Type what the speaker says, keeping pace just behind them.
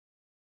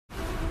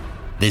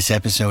This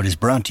episode is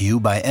brought to you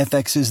by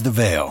FX's The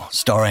Veil,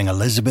 starring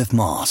Elizabeth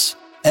Moss.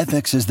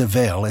 FX's The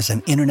Veil is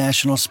an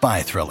international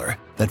spy thriller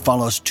that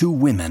follows two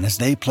women as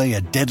they play a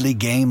deadly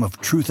game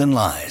of truth and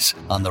lies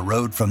on the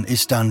road from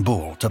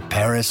Istanbul to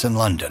Paris and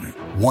London.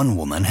 One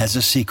woman has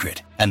a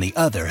secret, and the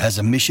other has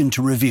a mission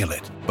to reveal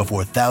it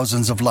before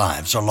thousands of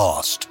lives are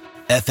lost.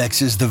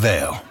 FX's The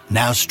Veil,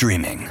 now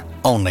streaming,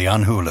 only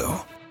on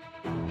Hulu.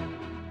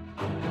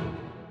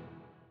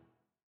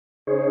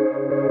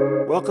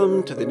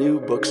 Welcome to the New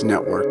Books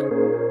Network.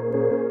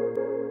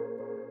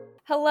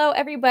 Hello,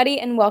 everybody,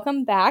 and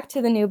welcome back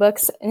to the New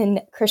Books in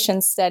Christian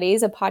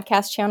Studies, a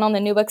podcast channel on the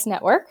New Books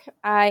Network.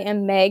 I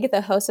am Meg,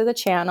 the host of the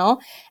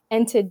channel,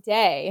 and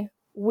today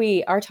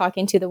we are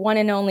talking to the one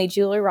and only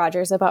Julie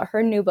Rogers about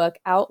her new book,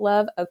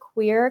 Outlove, A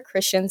Queer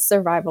Christian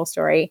Survival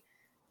Story.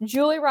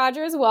 Julie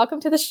Rogers, welcome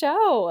to the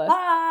show.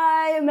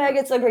 Hi, Meg.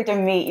 It's so great to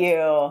meet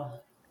you.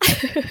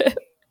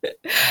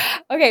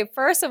 Okay,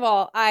 first of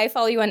all, I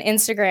follow you on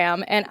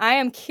Instagram, and I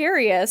am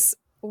curious,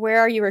 where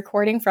are you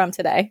recording from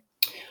today?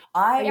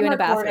 I am in a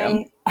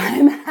bathroom?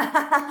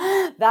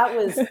 That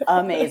was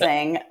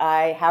amazing.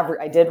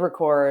 I did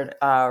record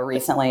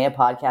recently a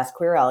podcast,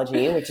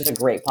 Queerology, which is a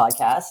great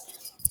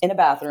podcast, in a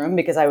bathroom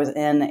because I was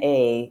in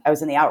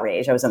the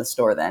Outrage. I was in a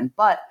store then.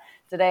 But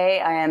today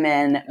I am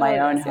in my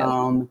own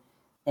home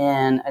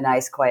in a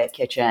nice, quiet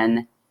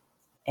kitchen,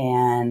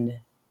 and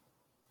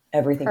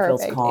everything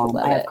feels calm.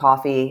 I have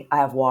coffee. I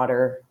have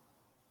water.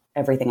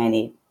 Everything I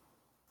need.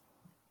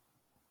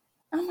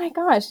 Oh my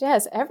gosh,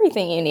 yes,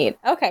 everything you need.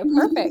 Okay,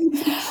 perfect.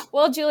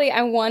 Well, Julie,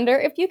 I wonder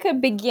if you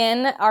could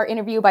begin our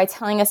interview by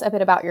telling us a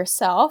bit about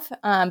yourself.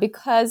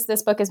 Because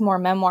this book is more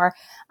memoir,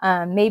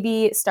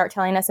 maybe start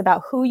telling us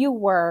about who you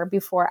were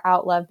before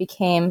Outlove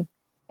became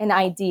an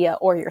idea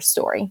or your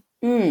story.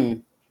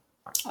 I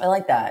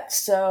like that.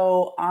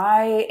 So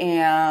I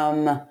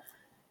am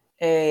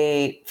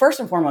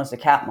first and foremost, a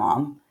cat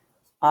mom.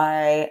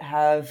 I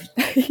have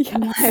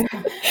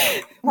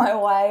my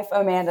wife,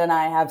 Amanda, and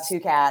I have two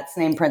cats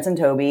named Prince and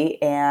Toby,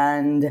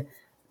 and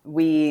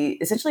we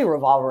essentially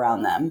revolve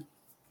around them.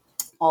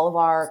 All of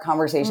our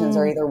conversations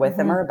are either with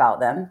them or about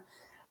them.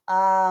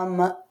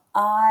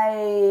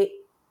 I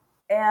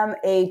am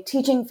a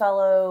teaching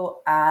fellow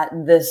at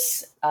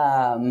this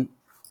sort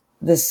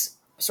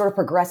of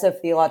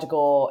progressive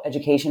theological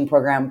education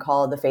program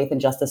called the Faith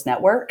and Justice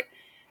Network.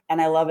 And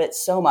I love it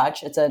so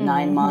much. It's a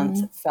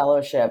 9-month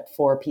fellowship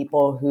for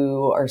people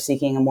who are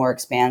seeking a more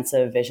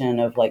expansive vision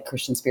of like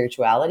Christian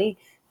spirituality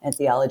and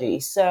theology.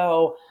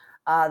 So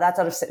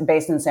that's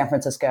based in San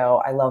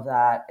Francisco. I love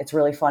that. It's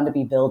really fun to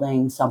be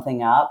building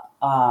something up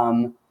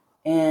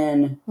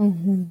in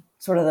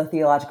sort of the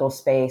theological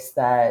space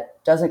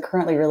that doesn't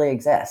currently really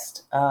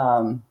exist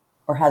or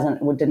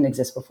didn't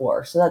exist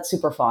before. So that's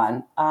super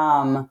fun.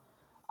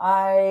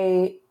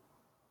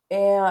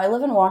 I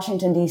live in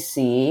Washington,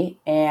 D.C.,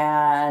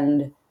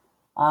 and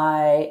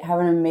I have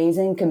an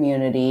amazing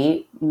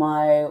community.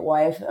 My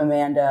wife,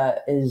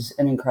 Amanda, is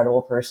an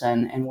incredible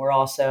person, and we're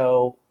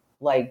also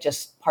like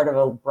just part of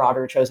a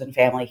broader chosen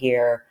family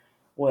here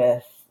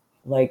with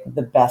like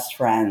the best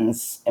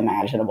friends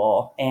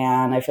imaginable.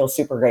 And I feel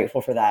super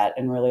grateful for that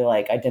and really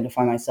like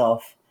identify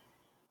myself.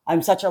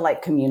 I'm such a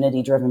like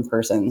community-driven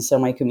person, so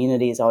my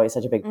community is always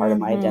such a big part of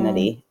my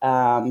identity.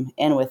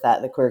 And with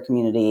that, the queer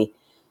community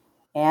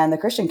and the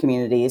Christian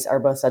communities are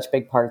both such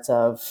big parts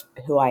of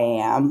who I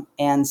am.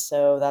 And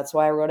so that's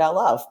why I wrote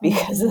Outlove,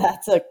 because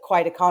that's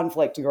quite a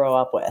conflict to grow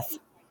up with.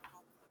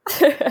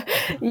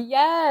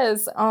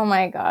 Yes. Oh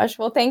my gosh.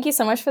 Well, thank you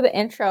so much for the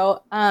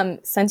intro.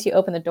 Since you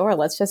opened the door,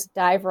 let's just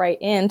dive right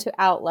into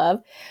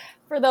Outlove.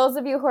 For those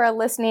of you who are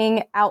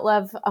listening,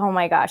 Outlove, oh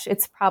my gosh,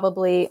 it's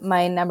probably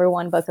my number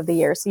one book of the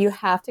year. So you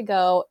have to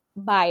go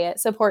buy it,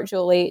 support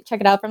Julie,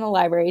 check it out from the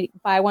library,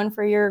 buy one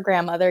for your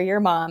grandmother, your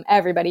mom,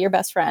 everybody, your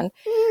best friend.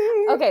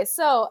 Okay,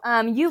 so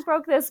you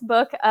broke this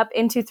book up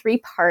into 3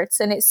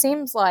 parts, and it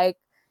seems like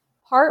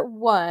part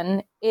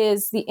 1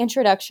 is the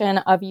introduction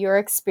of your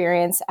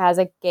experience as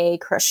a gay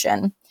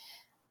Christian.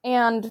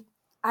 And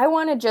I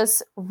want to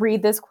just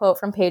read this quote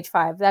from page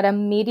 5 that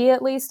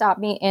immediately stopped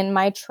me in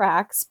my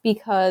tracks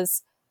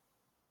because,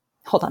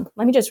 hold on,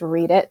 let me just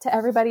read it to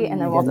everybody and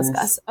then we'll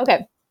discuss.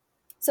 Okay.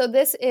 So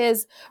this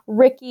is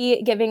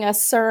Ricky giving a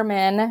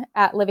sermon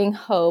at Living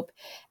Hope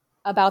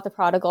about the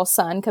prodigal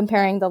son,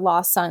 comparing the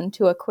lost son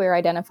to the queer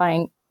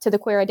identifying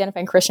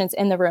Christians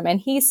in the room.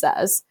 And he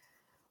says,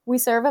 "We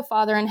serve a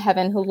Father in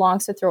heaven who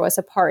longs to throw us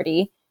a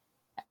party.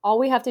 All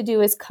we have to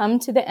do is come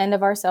to the end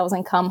of ourselves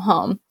and come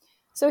home."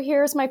 So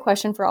here's my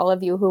question for all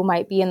of you who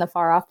might be in the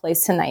far off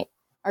place tonight.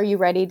 Are you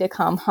ready to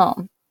come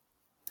home?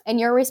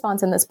 And your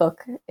response in this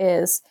book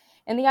is,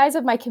 "In the eyes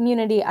of my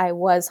community, I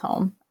was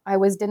home. I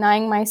was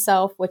denying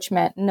myself, which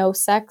meant no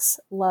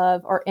sex,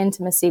 love, or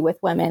intimacy with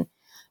women.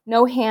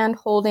 No hand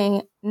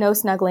holding, no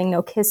snuggling,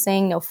 no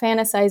kissing, no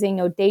fantasizing,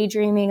 no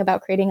daydreaming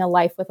about creating a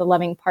life with a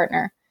loving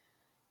partner."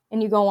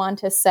 And you go on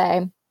to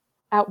say,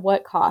 "At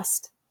what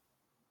cost?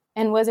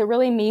 And was it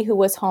really me who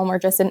was home or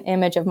just an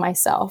image of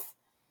myself?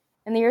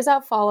 In the years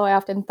that follow, I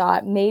often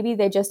thought maybe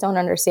they just don't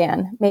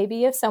understand.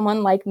 Maybe if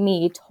someone like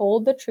me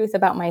told the truth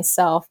about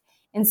myself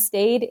and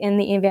stayed in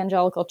the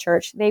evangelical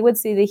church, they would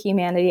see the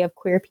humanity of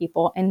queer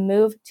people and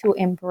move to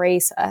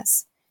embrace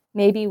us.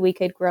 Maybe we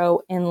could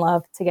grow in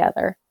love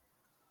together.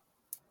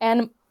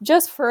 And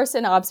just first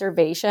an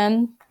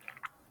observation,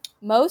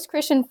 most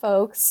Christian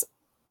folks,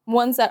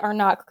 ones that are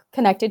not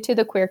connected to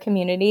the queer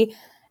community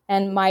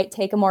and might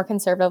take a more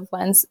conservative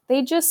lens,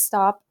 they just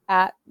stop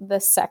at the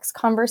sex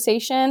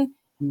conversation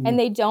and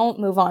they don't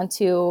move on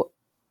to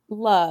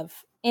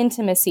love,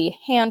 intimacy,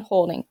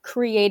 hand-holding,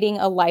 creating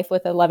a life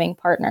with a loving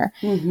partner.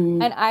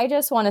 And I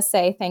just want to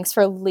say thanks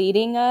for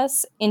leading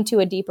us into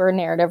a deeper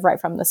narrative right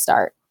from the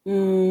start.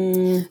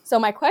 So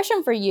my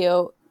question for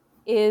you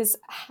is,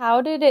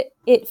 how did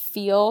it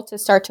feel to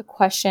start to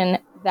question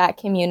that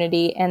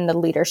community and the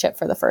leadership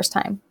for the first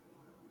time?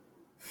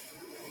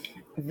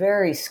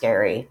 Very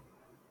scary.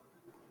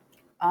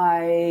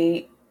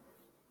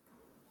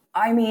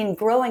 I mean,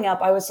 growing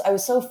up, I was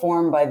so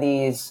formed by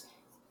these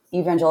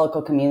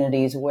evangelical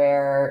communities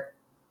where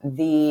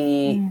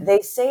they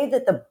say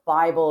that the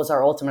Bible is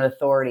our ultimate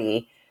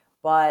authority,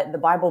 but the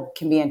Bible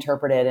can be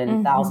interpreted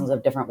in thousands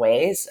of different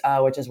ways,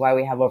 which is why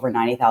we have over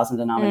 90,000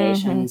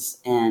 denominations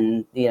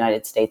in the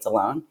United States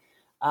alone.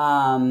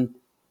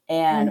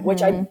 And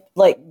which I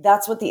like,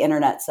 that's what the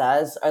internet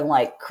says. And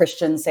like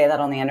Christians say that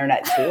on the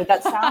internet too.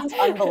 That sounds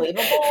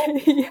unbelievable.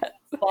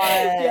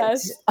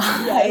 Yes.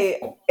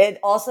 But it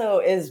also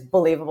is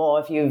believable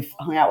if you've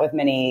hung out with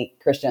many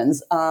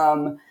Christians.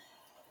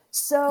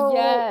 So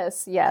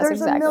yes, there's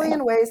exactly. a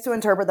million ways to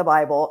interpret the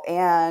Bible,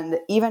 and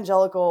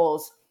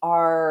evangelicals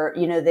are,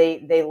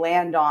 they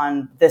land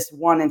on this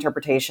one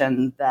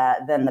interpretation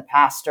that then the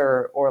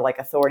pastor or like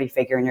authority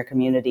figure in your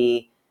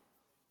community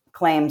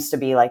claims to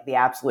be like the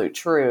absolute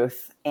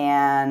truth.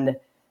 And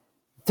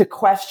to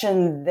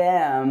question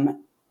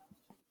them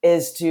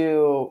is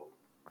to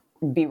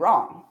be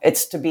wrong.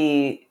 It's to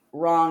be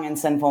wrong and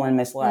sinful and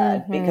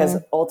misled, because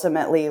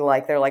ultimately,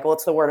 like, they're like, well,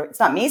 it's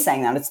not me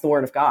saying that, it's the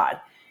word of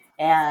God.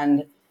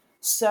 And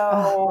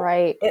so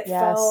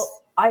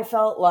I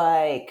felt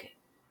like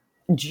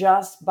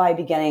just by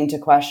beginning to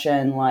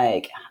question,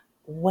 like,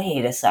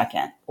 wait a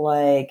second,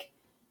 like,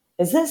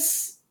 is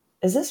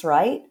this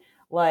right?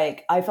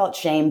 Like, I felt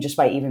shame just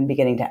by even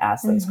beginning to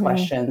ask those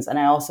questions. And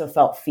I also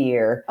felt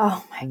fear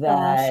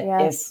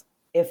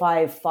if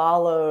I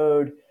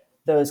followed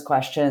those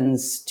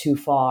questions too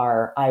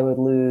far, I would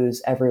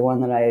lose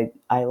everyone that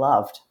I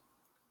loved.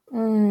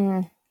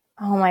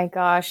 Oh my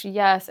gosh,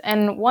 yes.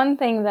 And one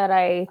thing that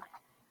I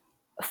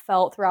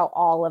felt throughout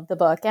all of the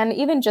book, and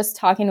even just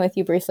talking with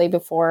you briefly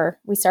before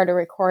we started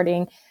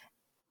recording,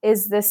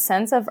 is this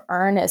sense of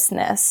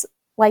earnestness.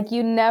 Like,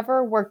 you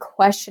never were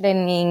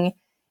questioning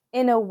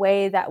in a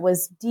way that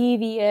was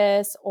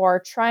devious or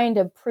trying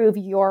to prove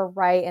you're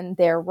right and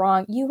they're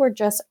wrong. You were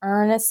just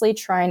earnestly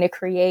trying to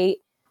create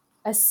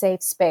a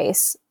safe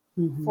space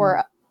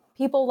for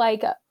people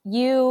like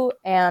you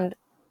and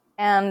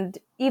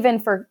even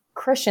for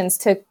Christians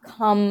to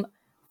come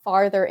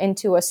farther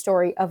into a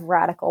story of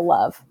radical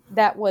love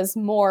that was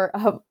more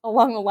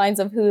along the lines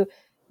of who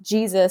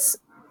Jesus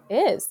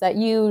is, that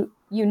you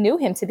knew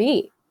him to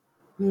be.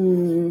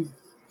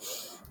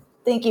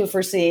 Thank you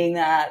for seeing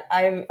that.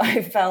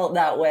 I felt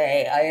that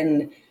way.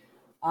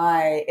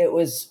 It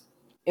was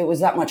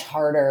that much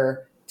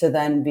harder to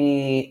then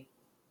be,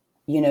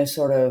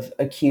 sort of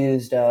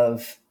accused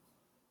of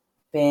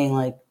being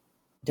like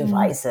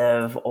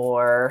divisive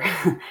or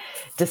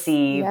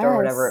deceived or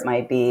whatever it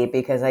might be,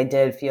 because I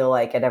did feel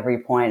like at every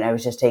point I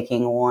was just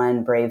taking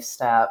one brave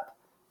step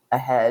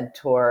ahead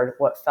toward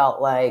what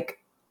felt like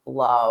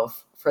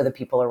love for the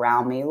people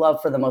around me. Love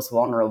for the most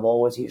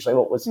vulnerable was usually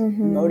what was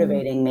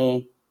motivating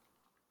me.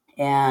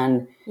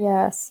 And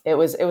it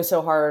was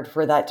so hard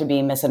for that to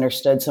be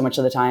misunderstood so much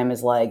of the time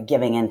as like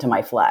giving into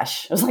my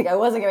flesh. It was like,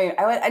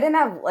 I didn't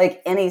have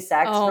like any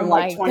sex from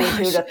like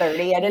 22 to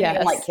 30. I didn't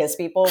even like kiss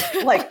people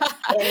like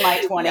in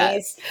my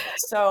 20s.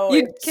 So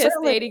you'd kiss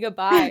lady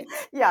goodbye.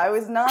 I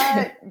was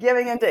not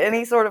giving into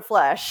any sort of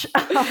flesh.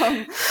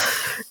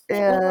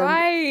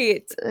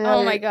 Right.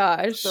 Oh my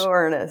gosh. So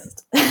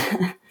earnest.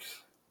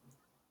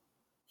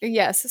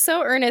 Yes,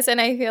 so earnest.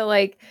 And I feel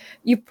like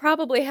you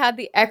probably had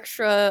the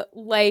extra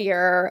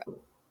layer,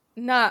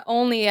 not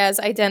only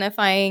as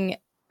identifying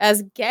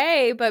as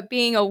gay, but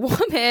being a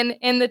woman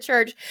in the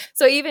church.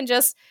 So even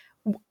just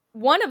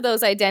one of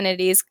those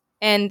identities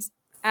and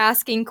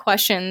asking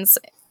questions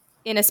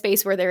in a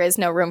space where there is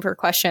no room for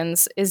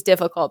questions is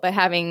difficult. But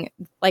having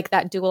like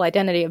that dual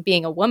identity of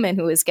being a woman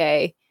who is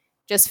gay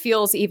just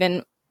feels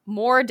even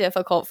more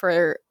difficult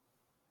for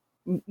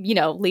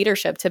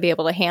leadership to be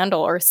able to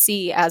handle or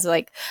see as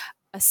like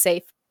a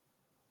safe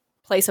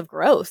place of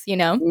growth,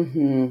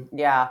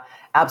 Yeah,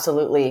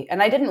 absolutely.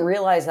 And I didn't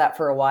realize that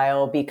for a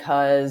while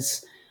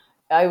because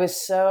I was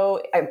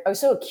so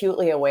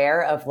acutely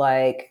aware of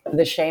like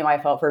the shame I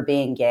felt for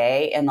being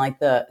gay and like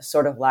the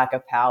sort of lack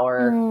of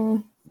power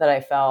that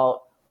I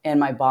felt in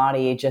my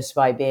body just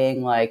by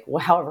being like,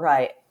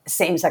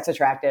 same-sex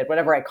attracted,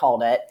 whatever I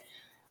called it.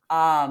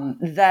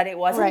 that it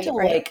wasn't until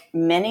like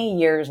many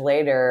years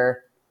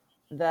later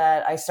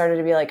that I started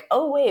to be like,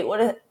 oh wait,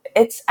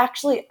 it's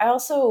actually, I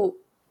also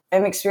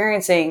am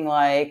experiencing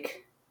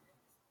like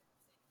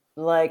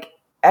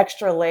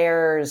extra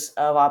layers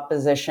of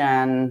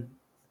opposition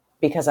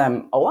because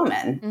I'm a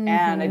woman. Mm-hmm.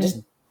 And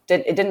it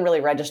didn't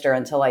really register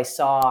until I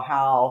saw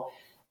how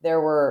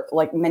there were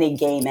like many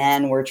gay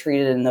men were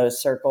treated in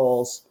those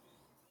circles.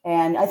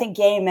 And I think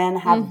gay men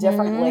have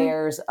different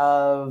layers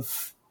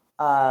of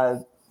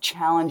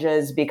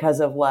challenges because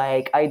of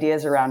like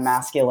ideas around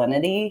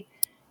masculinity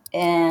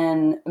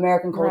in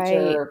American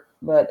culture,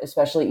 but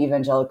especially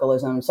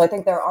evangelicalism. So I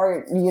think there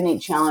are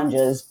unique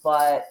challenges,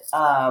 but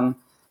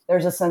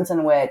there's a sense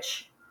in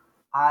which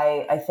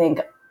I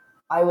think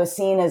I was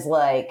seen as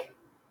like,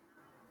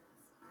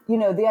 you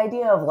know, the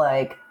idea of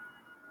like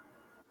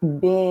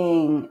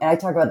being, and I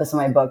talk about this in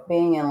my book,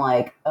 being in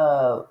like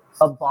a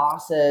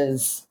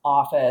boss's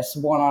office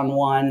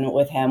one-on-one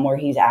with him where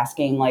he's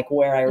asking like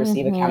where I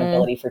receive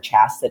accountability for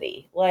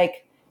chastity.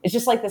 Like, it's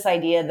just like this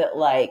idea that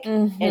like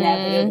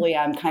inevitably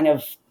I'm kind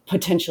of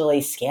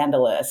potentially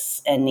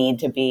scandalous and need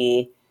to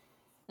be.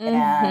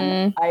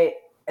 And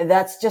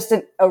that's just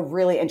a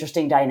really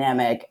interesting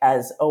dynamic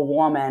as a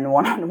woman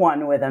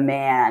one-on-one with a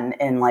man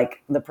in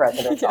like the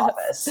president's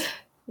office.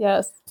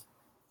 Yes.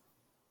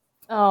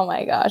 Oh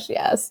my gosh.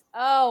 Yes.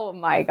 Oh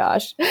my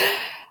gosh.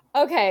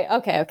 Okay.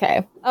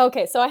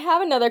 So I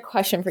have another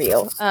question for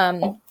you.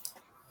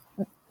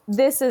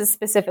 This is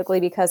specifically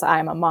because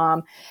I'm a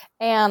mom,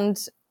 and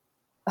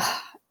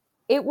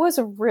it was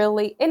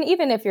really, and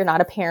even if you're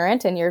not a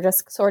parent and you're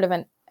just sort of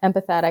an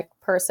empathetic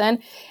person,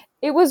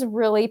 it was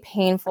really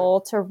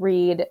painful to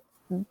read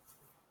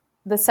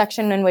the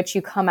section in which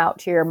you come out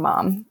to your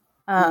mom.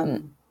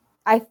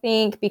 I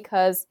think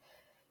because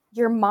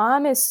your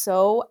mom is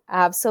so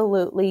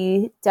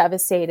absolutely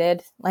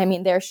devastated. I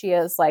mean, there she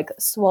is, like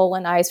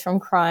swollen eyes from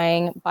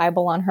crying,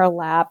 Bible on her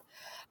lap,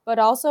 but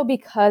also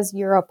because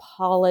you're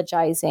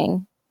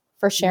apologizing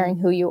for sharing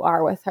who you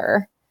are with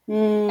her.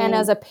 And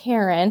as a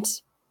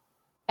parent,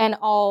 and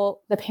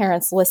all the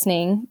parents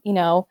listening, you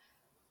know,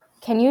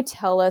 can you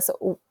tell us,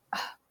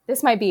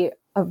 this might be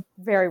a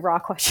very raw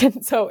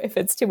question, so if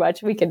it's too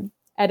much, we can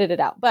edit it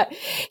out. But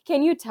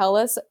can you tell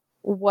us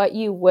what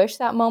you wish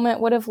that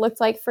moment would have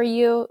looked like for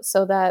you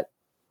so that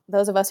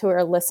those of us who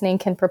are listening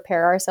can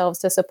prepare ourselves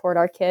to support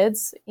our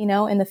kids, you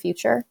know, in the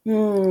future?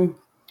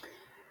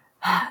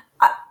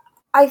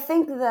 I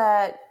think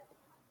that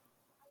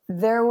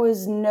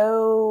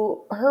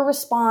her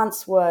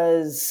response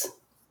was,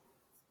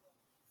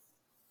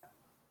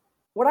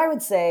 what I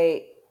would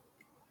say,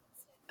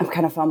 I'm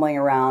kind of fumbling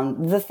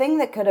around. The thing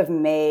that could have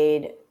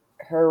made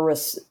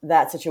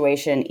that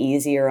situation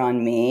easier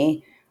on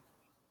me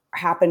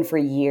happened for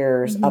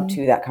years up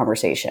to that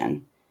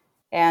conversation.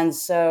 And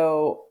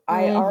so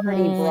I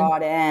already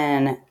brought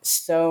in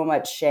so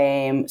much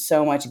shame,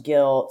 so much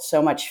guilt,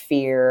 so much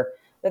fear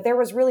that there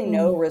was really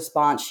no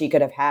response she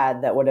could have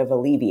had that would have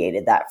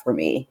alleviated that for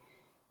me.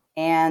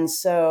 And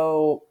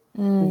so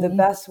the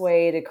best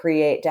way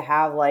to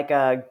have like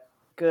a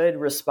good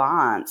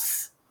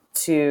response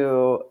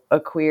to a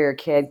queer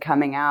kid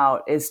coming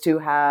out is to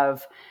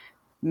have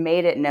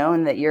made it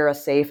known that you're a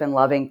safe and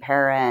loving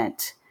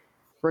parent,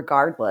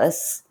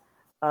 regardless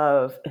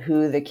of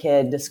who the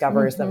kid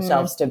discovers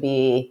themselves to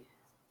be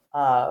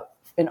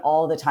in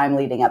all the time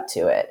leading up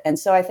to it. And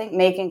so I think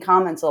making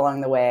comments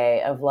along the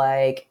way of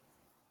like,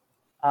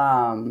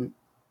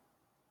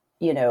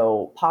 you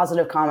know,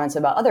 positive comments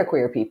about other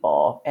queer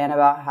people and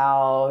about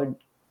how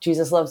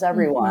Jesus loves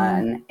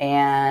everyone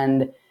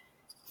and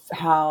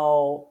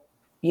how,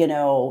 you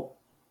know,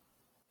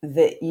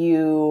 that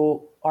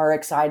you are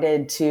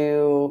excited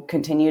to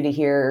continue to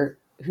hear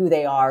who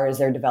they are as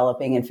they're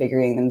developing and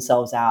figuring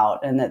themselves out,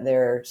 and that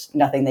there's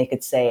nothing they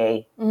could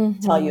say,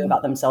 tell you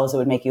about themselves that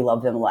would make you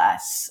love them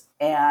less.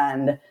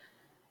 And,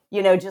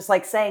 you know, just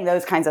like saying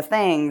those kinds of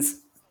things.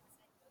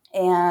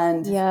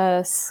 And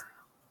yes,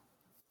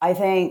 I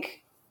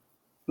think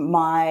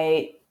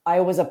I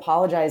was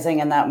apologizing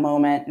in that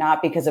moment,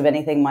 not because of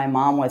anything my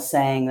mom was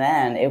saying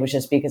then. It was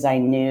just because I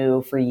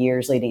knew for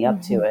years leading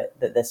up to it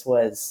that this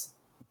was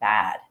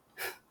bad.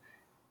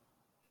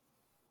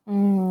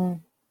 Oh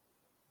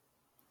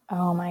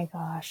my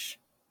gosh.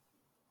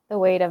 The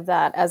weight of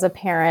that as a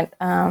parent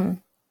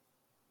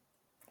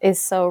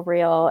is so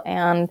real.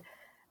 And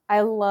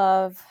I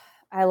love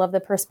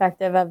the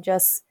perspective of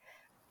just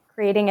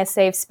creating a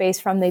safe space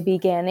from the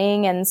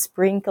beginning and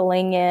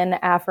sprinkling in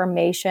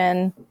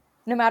affirmation,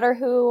 no matter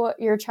who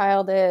your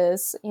child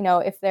is, you know,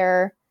 if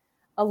they're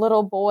a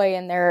little boy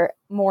and they're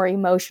more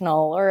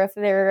emotional, or if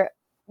they're,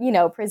 you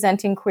know,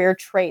 presenting queer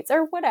traits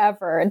or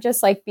whatever, and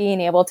just like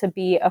being able to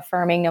be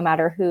affirming no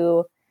matter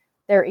who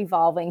they're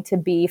evolving to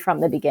be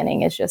from the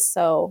beginning is just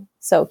so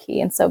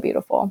key and so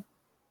beautiful.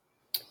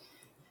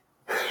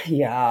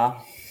 Yeah,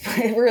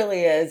 it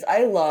really is.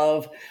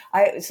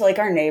 So like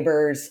our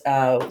neighbors,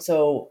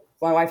 so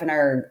my wife and I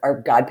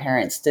are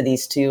godparents to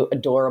these two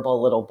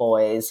adorable little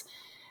boys,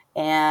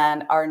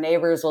 and our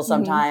neighbors will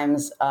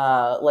sometimes,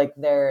 like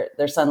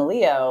their son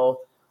Leo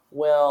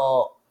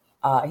will,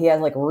 he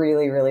has like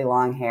really, really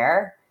long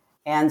hair.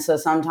 And so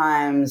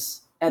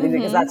sometimes,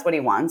 because that's what he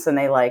wants, and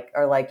they like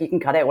are like, you can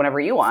cut it whenever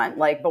you want,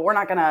 like, but we're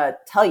not gonna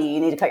tell you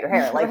need to cut your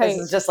hair. Like this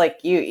is just like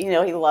you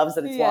know, he loves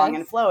that it's long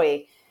and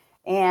flowy.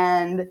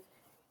 And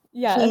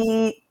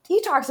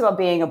he talks about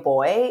being a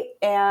boy,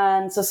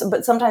 and so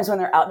but sometimes when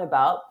they're out and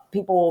about,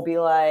 people will be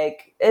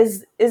like,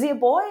 is he a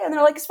boy? And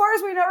they're like, as far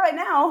as we know right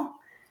now.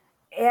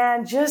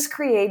 And just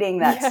creating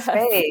that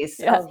space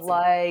of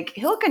like,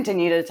 he'll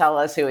continue to tell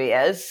us who he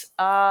is,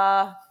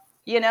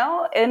 you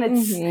know, and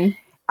it's,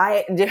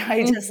 I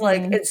just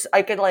like,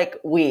 I could like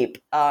weep,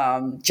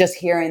 just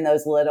hearing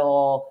those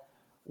little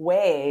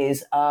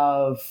ways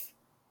of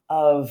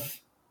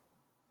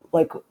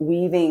like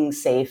weaving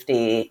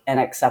safety and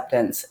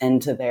acceptance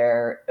into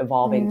their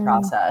evolving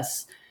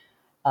process.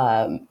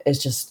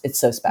 It's just, it's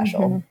so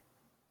special.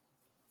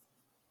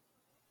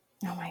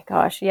 Oh my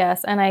gosh.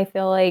 Yes. And I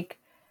feel like,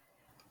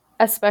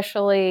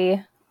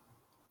 especially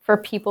for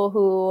people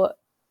who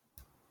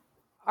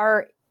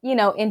are, you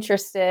know,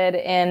 interested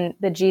in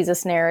the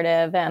Jesus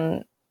narrative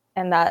and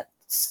that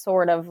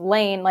sort of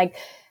lane, like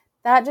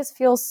that just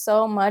feels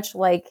so much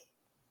like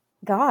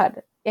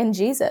God in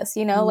Jesus,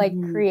 you know, like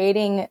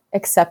creating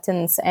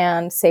acceptance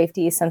and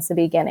safety since the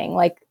beginning.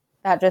 Like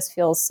that just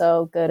feels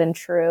so good and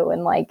true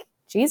and like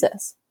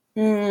Jesus.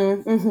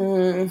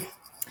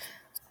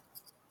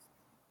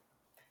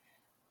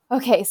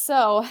 Okay,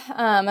 so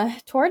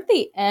toward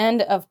the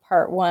end of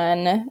part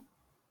 1,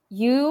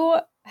 you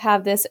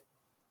have this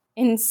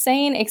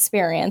insane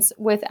experience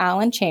with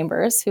Alan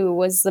Chambers, who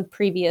was the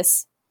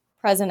previous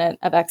president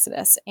of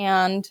Exodus.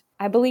 And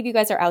I believe you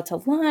guys are out to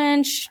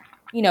lunch,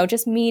 you know,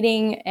 just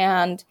meeting,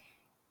 and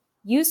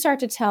you start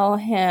to tell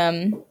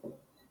him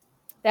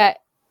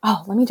that,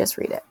 oh, let me just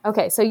read it.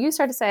 Okay, so you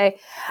start to say,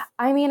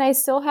 I mean, I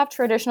still have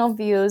traditional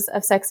views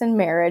of sex and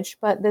marriage,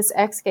 but this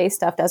ex-gay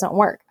stuff doesn't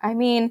work. I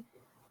mean,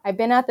 I've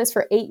been at this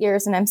for 8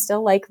 years and I'm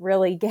still like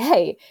really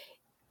gay.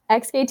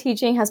 Ex-gay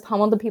teaching has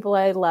pummeled the people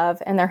I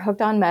love, and they're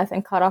hooked on meth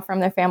and cut off from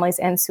their families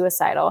and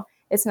suicidal.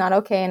 It's not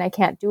okay and I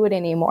can't do it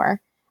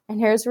anymore. And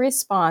here's a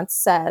response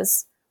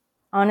says,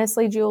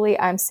 honestly, Julie,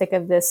 I'm sick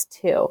of this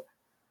too.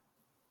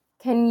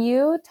 Can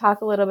you talk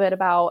a little bit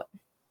about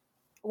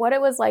what it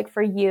was like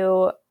for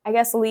you, I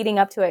guess, leading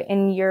up to it,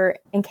 and you're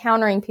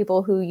encountering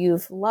people who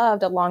you've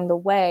loved along the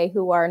way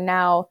who are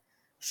now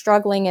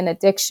struggling in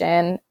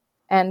addiction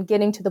and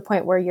getting to the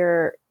point where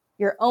you're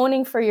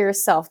owning for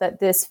yourself that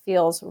this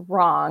feels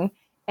wrong,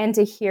 and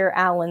to hear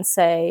Alan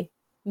say,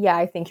 yeah,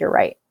 I think you're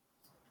right?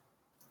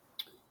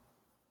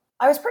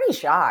 I was pretty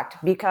shocked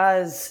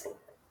because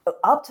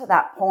up to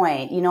that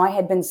point, you know, I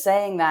had been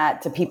saying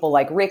that to people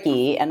like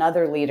Ricky and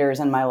other leaders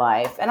in my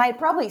life. And I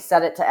probably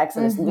said it to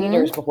Exodus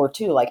leaders before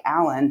too, like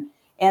Alan.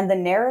 And the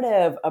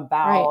narrative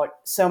about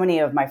so many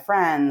of my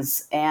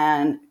friends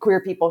and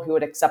queer people who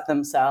would accept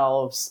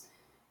themselves,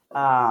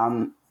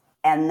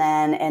 and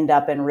then end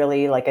up in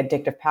really like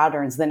addictive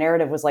patterns. The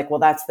narrative was like,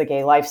 well, that's the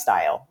gay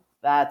lifestyle.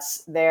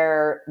 That's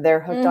they're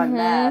hooked on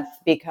meth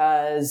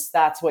because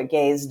that's what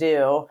gays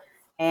do.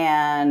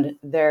 And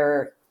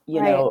they're,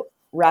 you know,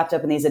 wrapped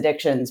up in these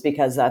addictions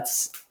because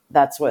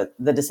that's what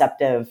the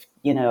deceptive,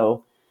 you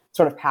know,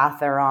 sort of path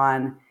they're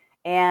on.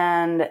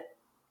 And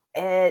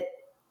it,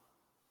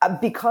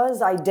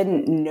 because I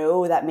didn't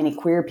know that many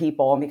queer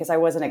people, and because I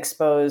wasn't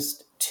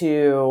exposed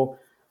to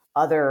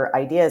other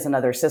ideas and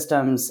other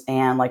systems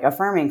and like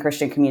affirming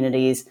Christian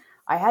communities,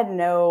 I had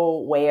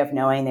no way of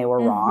knowing they were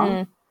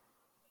wrong.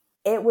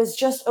 It was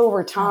just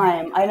over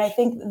time. And I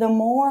think the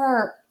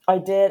more I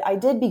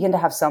did begin to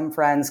have some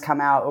friends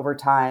come out over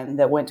time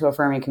that went to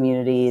affirming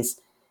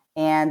communities,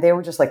 and they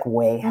were just like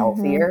way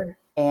healthier,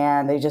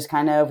 and they just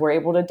kind of were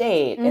able to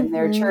date in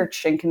their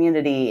church and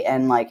community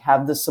and like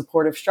have the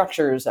supportive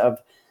structures of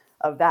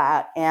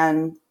that.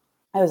 And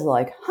I was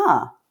like,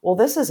 well,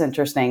 this is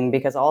interesting,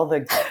 because all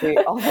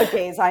the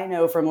gays I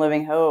know from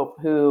Living Hope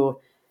who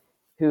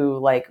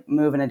like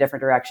move in a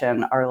different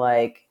direction are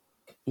like,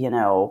 you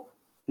know,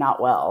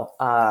 not well.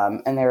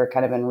 And they're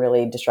kind of in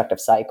really destructive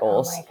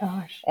cycles. Oh my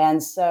gosh.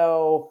 And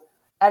so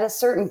at a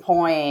certain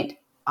point,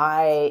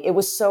 it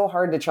was so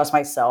hard to trust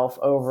myself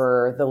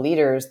over the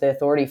leaders, the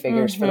authority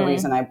figures, for the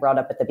reason I brought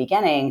up at the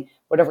beginning.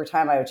 But over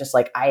time, I was just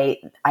like, I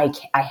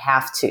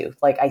have to,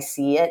 like, I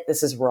see it,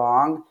 this is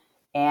wrong.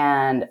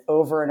 And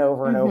over and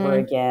over and over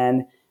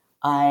again,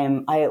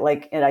 and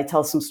I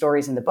tell some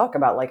stories in the book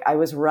about like, I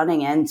was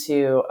running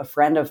into a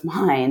friend of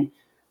mine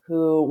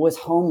who was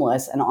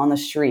homeless and on the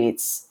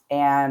streets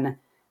and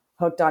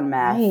hooked on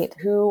meth,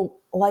 who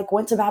like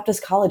went to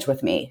Baptist college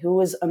with me, who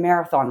was a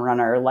marathon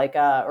runner, like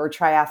or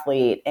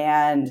triathlete.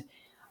 And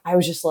I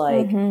was just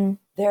like,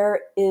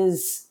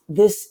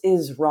 this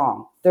is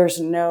wrong. This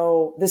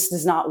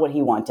is not what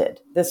he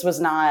wanted. This was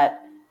not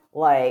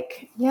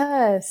like,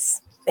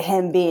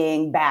 him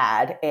being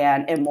bad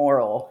and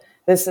immoral.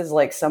 This is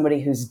like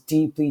somebody who's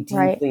deeply,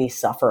 deeply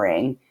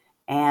suffering.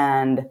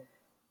 And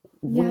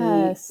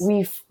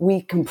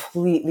we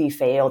completely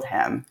failed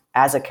him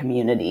as a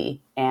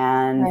community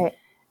and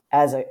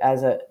as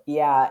a.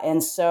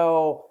 And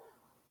so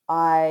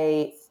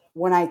I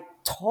when I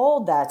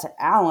told that to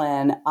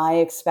Alan, I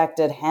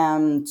expected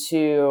him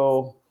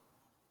to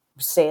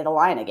say the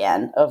line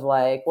again of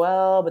like,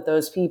 well, but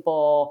those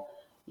people,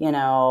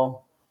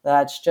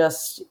 that's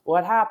just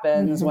what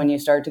happens when you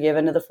start to give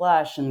into the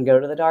flesh and go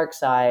to the dark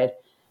side.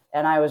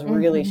 And I was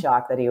really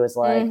shocked that he was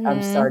like,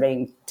 I'm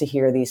starting to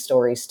hear these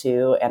stories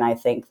too. And I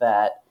think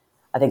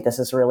this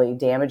is really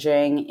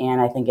damaging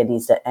and I think it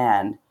needs to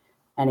end.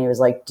 And he was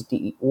like,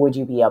 would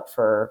you be up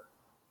for,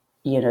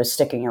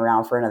 sticking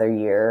around for another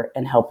year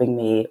and helping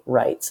me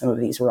right some of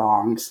these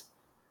wrongs?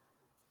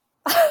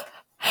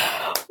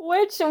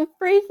 Which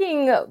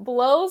freaking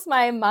blows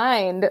my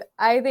mind.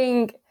 I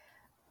think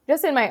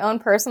just in my own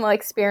personal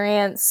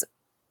experience,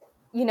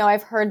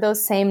 I've heard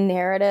those same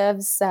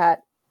narratives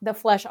that the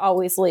flesh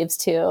always leads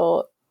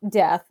to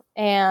death.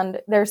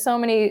 And there's so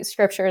many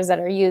scriptures that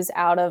are used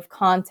out of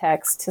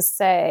context to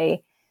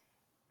say,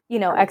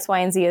 X, Y,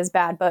 and Z is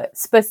bad, but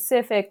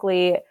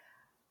specifically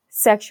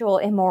sexual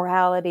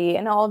immorality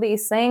and all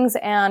these things.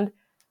 And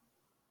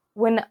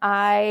when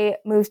I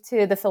moved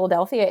to the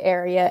Philadelphia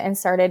area and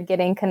started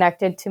getting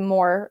connected to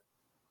more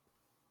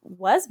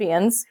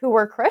lesbians who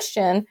were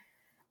Christian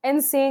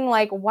and seeing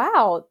like,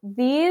 wow,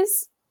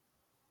 these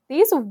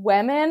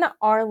women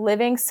are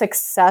living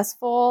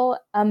successful,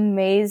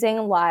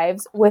 amazing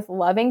lives with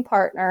loving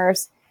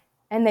partners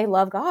and they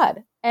love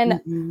God.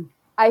 And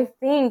I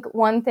think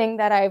one thing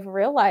that I've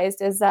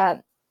realized is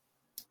that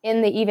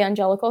in the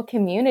evangelical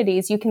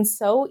communities, you can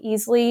so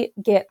easily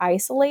get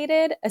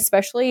isolated,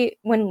 especially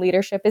when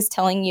leadership is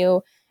telling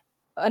you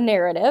a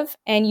narrative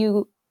and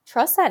you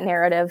trust that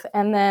narrative.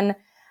 And then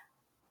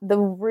the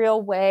real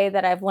way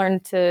that I've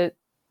learned to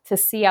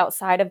see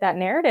outside of that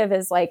narrative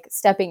is like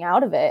stepping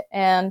out of it.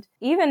 And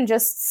even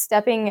just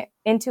stepping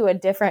into a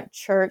different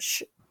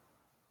church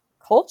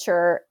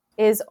culture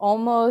is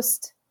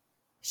almost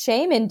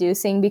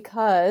shame-inducing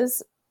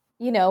because,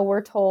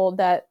 we're told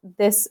that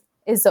this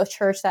is a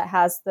church that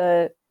has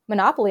the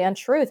monopoly on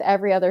truth.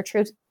 Every other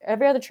church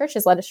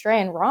is led astray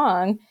and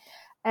wrong.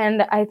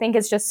 And I think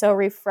it's just so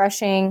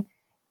refreshing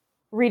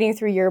reading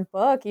through your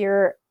book,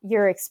 your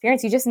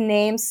experience. You just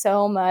name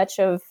so much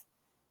of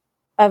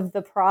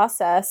the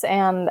process.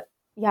 And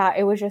yeah,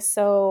 it was just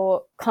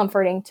so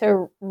comforting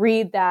to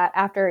read that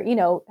after,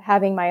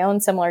 having my own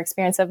similar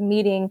experience of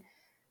meeting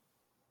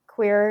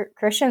queer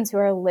Christians who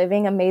are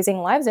living amazing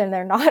lives and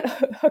they're not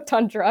hooked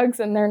on drugs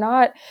and they're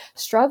not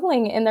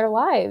struggling in their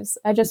lives.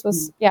 I just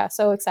was,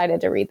 so excited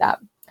to read that.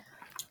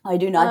 I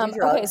do not do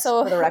drugs,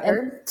 for the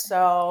record.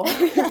 So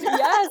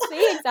yeah,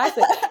 see,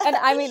 exactly. And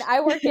I mean,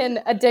 I work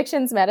in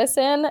addictions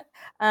medicine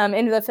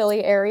in the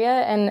Philly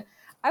area. And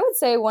I would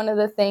say one of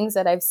the things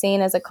that I've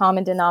seen as a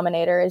common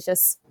denominator is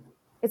just,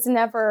 it's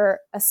never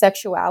a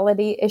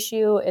sexuality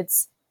issue.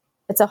 It's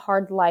a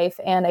hard life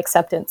and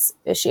acceptance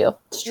issue.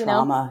 It's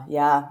trauma.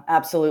 Yeah,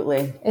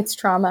 absolutely. It's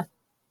trauma.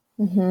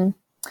 Okay,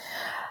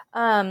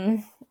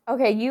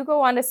 you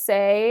go on to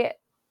say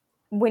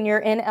when you're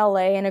in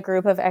LA in a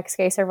group of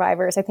ex-gay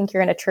survivors, I think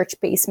you're in a church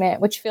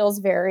basement, which feels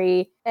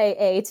very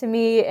AA to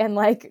me and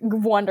like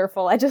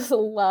wonderful. I just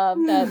love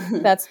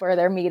that that's where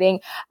they're meeting.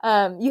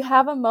 You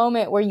have a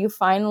moment where you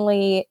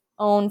finally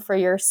own for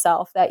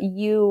yourself that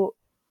you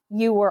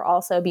were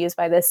also abused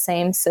by this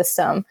same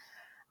system.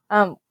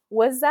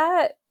 Was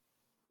that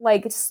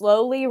like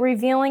slowly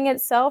revealing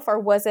itself, or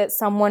was it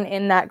someone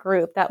in that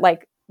group that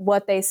like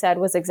what they said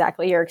was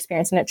exactly your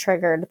experience and it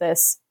triggered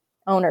this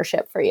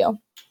ownership for you?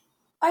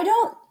 I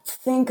don't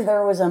think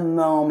there was a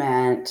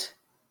moment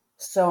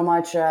so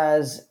much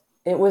as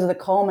it was the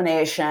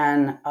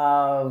culmination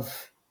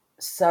of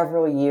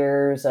several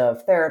years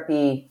of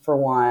therapy, for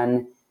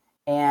one,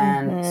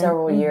 and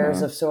several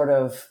years of sort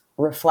of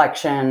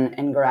reflection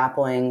and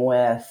grappling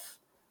with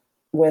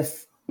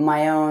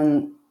my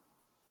own,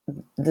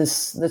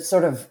 this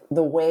sort of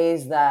the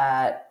ways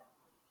that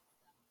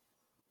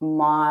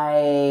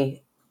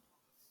my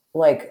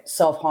like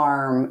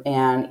self-harm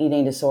and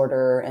eating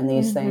disorder and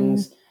these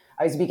things,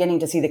 I was beginning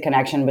to see the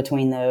connection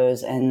between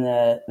those and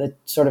the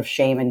sort of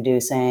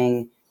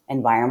shame-inducing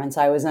environments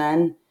I was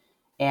in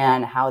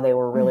and how they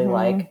were really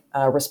like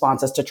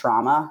responses to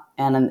trauma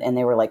and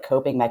they were like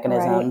coping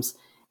mechanisms.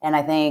 Right. And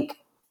I think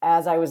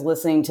as I was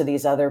listening to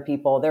these other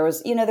people, there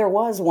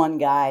was one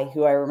guy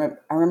who I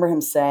remember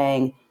him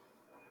saying,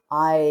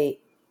 I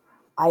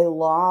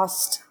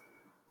lost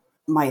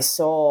my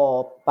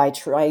soul by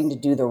trying to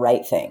do the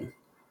right thing,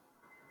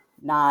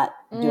 not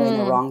doing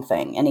the wrong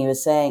thing. And he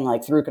was saying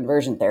like through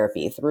conversion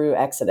therapy, through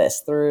Exodus,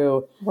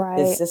 through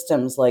his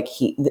systems, like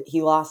he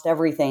lost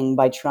everything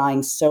by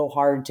trying so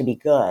hard to be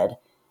good.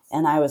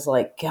 And I was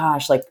like,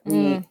 gosh, like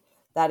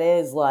that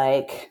is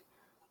like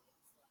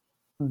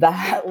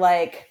that,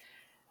 like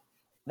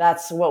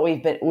that's what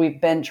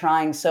we've been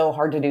trying so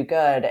hard to do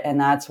good. And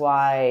that's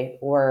why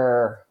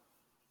we're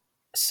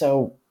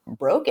so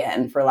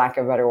broken, for lack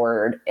of a better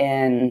word.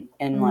 And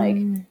like,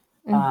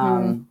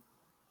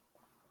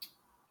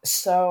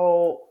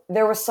 so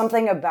there was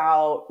something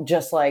about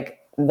just like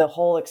the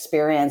whole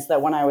experience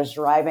that when I was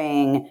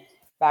driving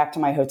back to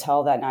my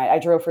hotel that night, I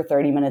drove for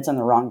 30 minutes in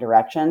the wrong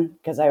direction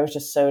because I was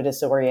just so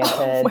disoriented.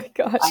 Oh my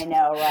gosh. I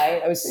know,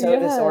 right? I was so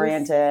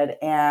disoriented.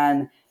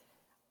 And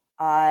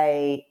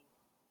I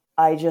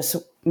just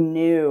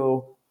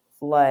knew,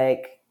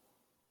 like,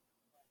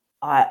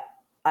 I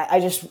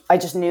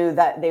just knew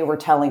that they were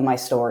telling my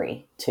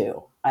story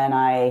too. And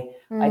I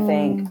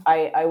think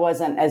I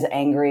wasn't as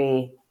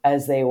angry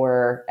as they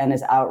were and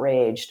as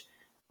outraged,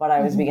 but I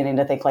was beginning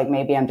to think, like,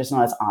 maybe I'm just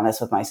not as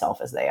honest with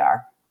myself as they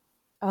are.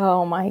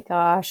 Oh my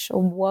gosh.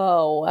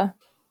 Whoa.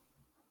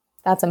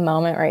 That's a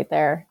moment right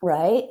there.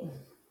 Right?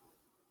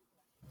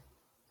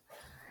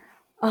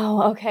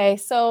 Oh, okay.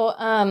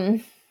 So,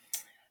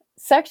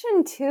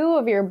 section 2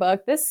 of your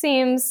book, this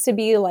seems to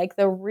be like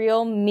the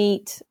real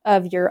meat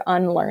of your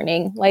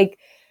unlearning. Like,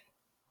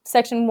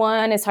 section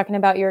 1 is talking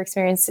about your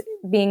experience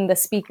being the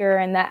speaker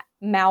and that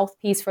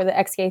mouthpiece for the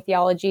ex-gay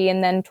theology.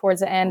 And then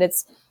towards the end,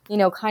 it's,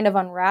 kind of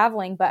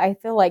unraveling. But I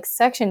feel like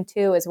section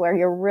 2 is where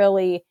you're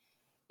really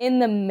in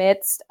the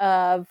midst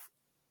of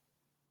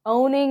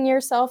owning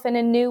yourself in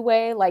a new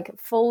way, like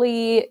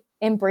fully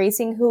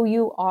embracing who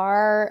you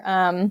are.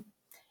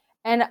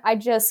 And I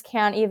just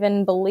can't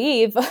even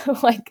believe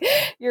like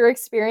your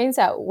experience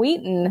at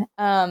Wheaton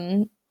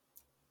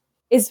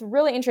is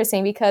really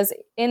interesting, because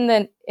in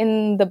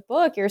the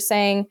book, you're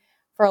saying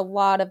for a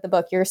lot of the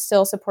book, you're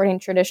still supporting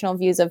traditional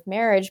views of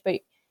marriage.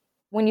 But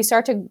when you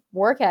start to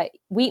work at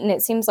Wheaton,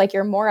 it seems like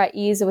you're more at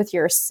ease with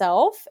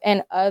yourself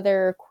and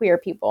other queer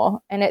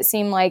people. And it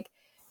seemed like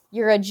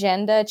your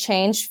agenda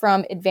changed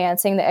from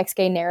advancing the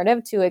ex-gay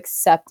narrative to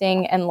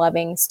accepting and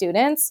loving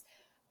students.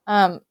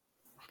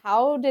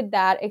 How did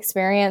that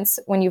experience,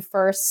 when you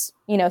first,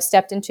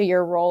 stepped into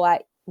your role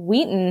at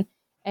Wheaton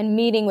and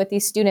meeting with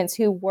these students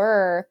who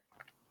were,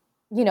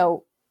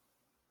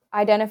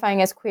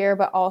 identifying as queer,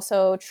 but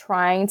also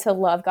trying to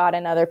love God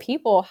and other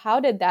people, how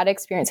did that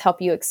experience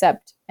help you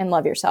accept and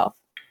love yourself?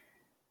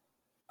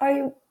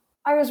 I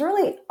was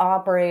really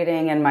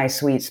operating in my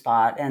sweet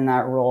spot in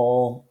that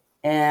role.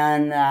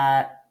 And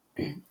that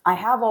I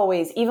have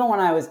always, even when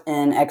I was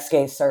in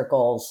ex-gay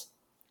circles,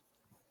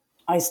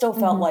 I still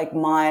felt like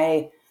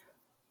my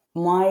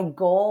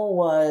goal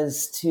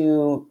was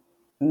to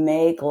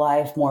make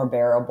life more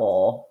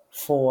bearable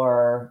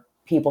for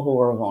people who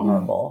were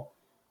vulnerable.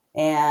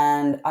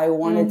 And I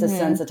wanted to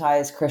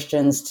sensitize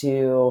Christians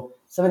to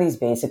some of these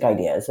basic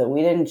ideas that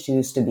we didn't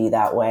choose to be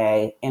that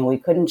way and we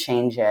couldn't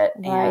change it.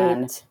 Right.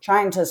 And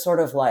trying to sort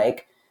of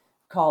like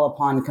call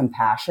upon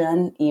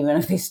compassion, even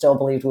if they still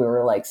believed we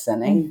were like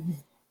sinning.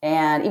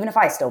 And even if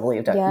I still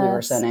believed that we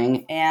were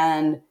sinning.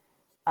 And,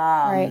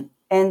 and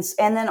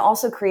then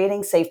also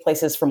creating safe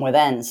places from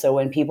within. So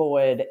when people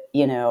would,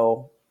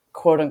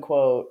 quote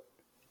unquote,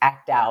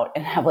 act out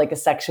and have like a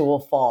sexual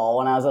fall,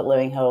 when I was at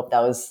Living Hope, that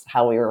was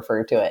how we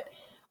referred to it.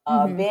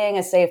 Being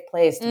a safe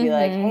place to be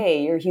like,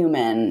 hey, you're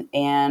human.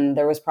 And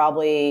there was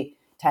probably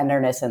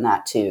tenderness in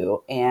that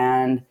too.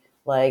 And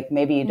like,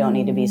 maybe you don't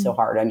need to be so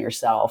hard on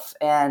yourself.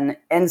 And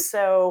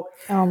so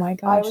oh my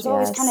gosh, I was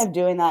always kind of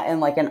doing that in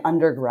like an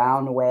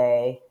underground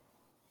way.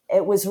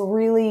 It was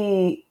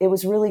really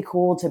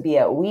cool to be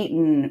at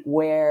Wheaton,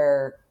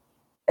 where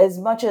as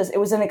much as it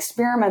was an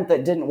experiment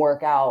that didn't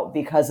work out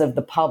because of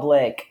the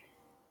public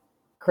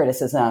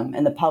criticism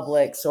and the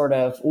public sort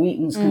of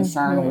Wheaton's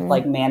concern with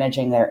like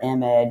managing their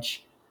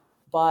image.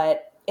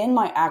 But in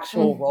my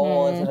actual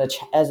role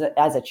as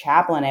a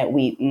chaplain at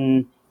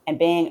Wheaton and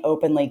being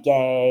openly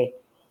gay,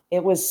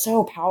 it was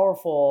so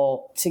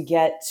powerful to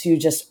get to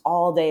just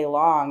all day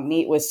long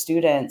meet with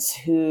students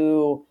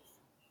who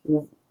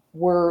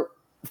were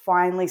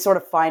finally sort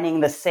of finding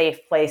the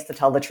safe place to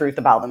tell the truth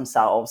about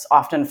themselves,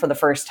 often for the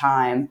first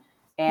time.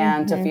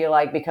 And to feel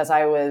like, because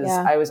I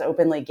was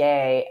openly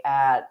gay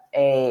on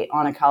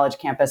a college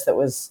campus that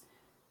was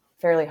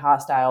fairly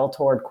hostile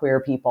toward queer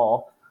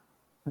people,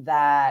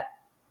 that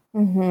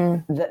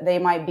that they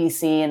might be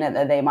seen and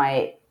that they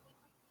might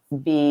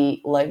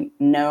be like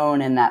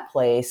known in that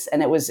place.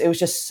 And it was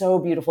just so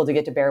beautiful to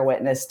get to bear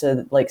witness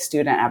to like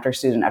student after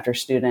student after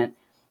student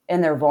in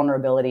their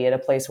vulnerability at a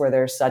place where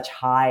there's such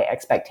high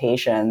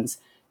expectations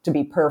to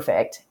be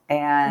perfect.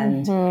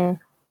 And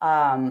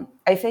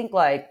I think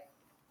like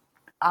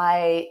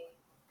I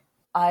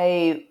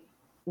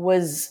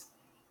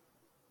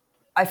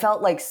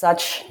felt like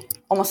such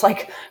almost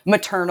like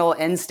maternal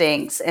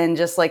instincts, and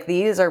just like,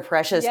 these are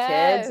precious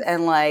kids,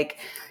 and like,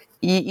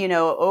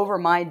 over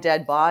my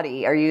dead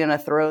body, are you going to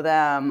throw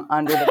them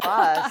under the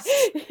bus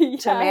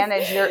to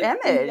manage your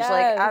image?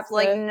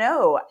 Like,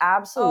 no,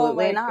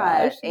 absolutely not.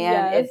 Gosh,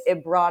 and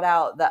it brought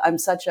out that I'm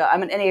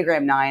an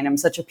Enneagram 9. I'm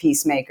such a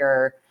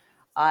peacemaker.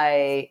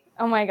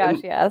 Oh my gosh,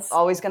 yes.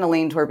 Always going to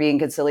lean toward being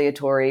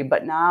conciliatory,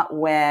 but not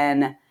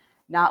when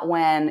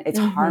it's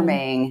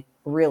harming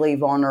really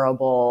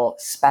vulnerable,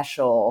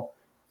 special,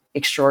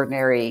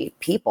 extraordinary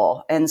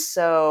people. And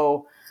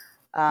so,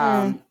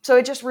 so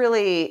it just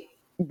really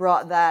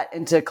brought that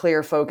into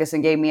clear focus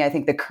and gave me, I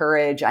think, the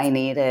courage I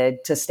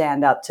needed to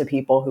stand up to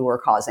people who were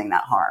causing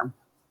that harm.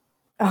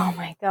 Oh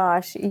my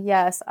gosh,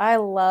 yes, I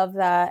love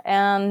that.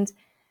 And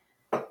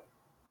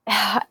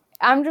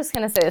I'm just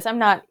going to say this. I'm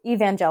not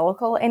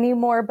evangelical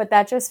anymore, but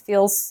that just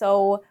feels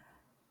so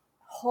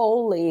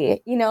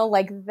holy,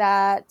 like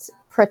that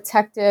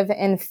protective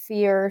and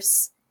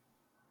fierce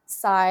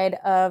side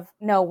of,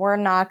 no, we're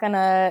not going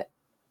to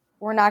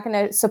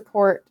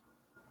support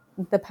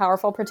the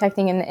powerful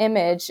protecting an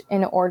image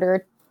in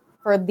order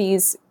for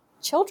these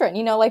children,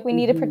 like we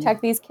need to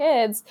protect these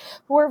kids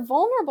who are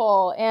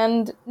vulnerable,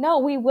 and no,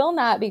 we will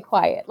not be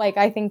quiet. Like,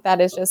 I think that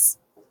is just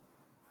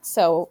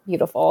so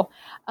beautiful.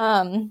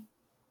 And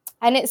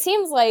it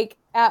seems like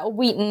at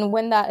Wheaton,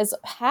 when that is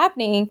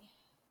happening,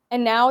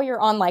 and now you're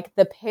on like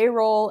the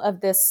payroll of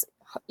this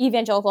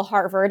evangelical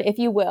Harvard, if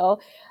you will,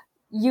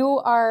 you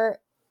are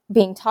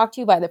being talked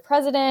to by the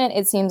president.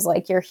 It seems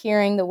like you're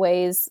hearing the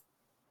ways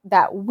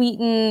that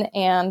Wheaton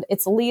and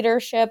its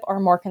leadership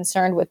are more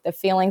concerned with the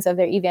feelings of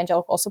their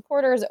evangelical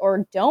supporters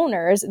or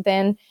donors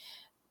than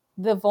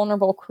the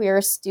vulnerable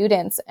queer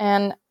students.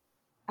 And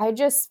I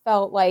just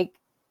felt like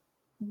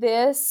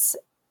this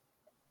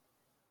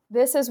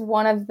is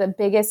one of the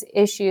biggest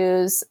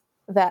issues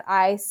that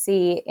I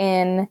see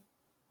in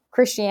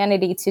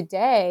Christianity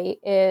today,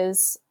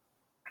 is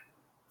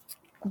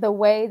the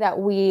way that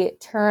we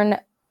turn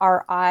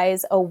our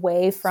eyes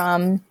away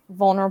from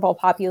vulnerable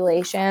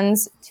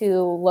populations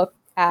to look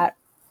at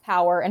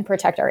power and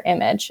protect our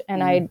image.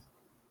 And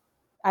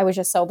I was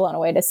just so blown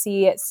away to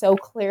see it so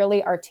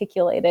clearly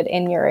articulated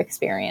in your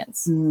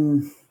experience.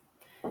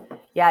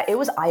 Yeah, it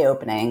was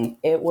eye-opening.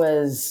 It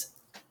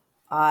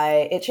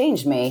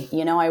changed me.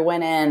 I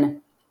went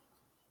in,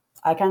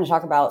 I kind of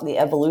talk about the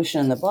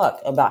evolution in the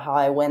book, about how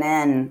I went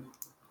in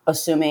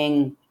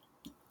assuming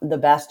the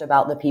best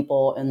about the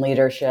people in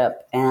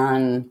leadership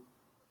and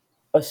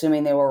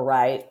assuming they were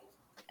right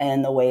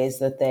in the ways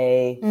that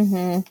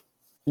they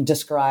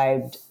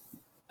described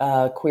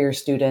queer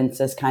students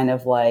as kind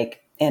of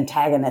like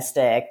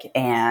antagonistic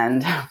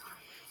and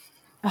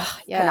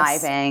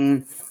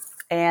conniving.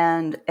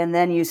 And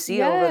then you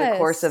see over the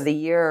course of the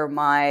year,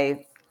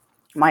 my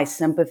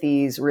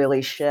sympathies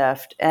really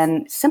shift.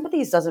 And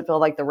sympathies doesn't feel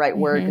like the right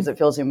word because it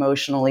feels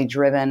emotionally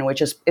driven,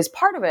 which is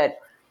part of it.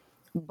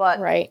 But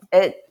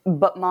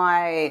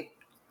my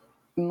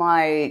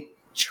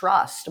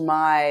trust,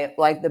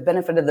 like the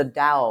benefit of the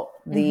doubt,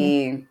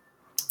 the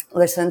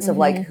sense of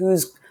like who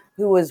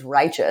was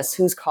righteous,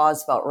 whose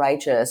cause felt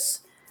righteous.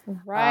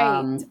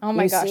 Right. Oh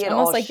my gosh.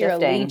 Almost like your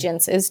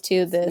allegiance is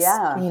to this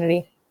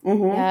community.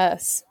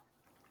 Yes.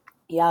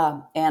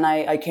 Yeah. And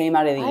I came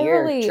out of the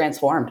year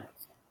transformed.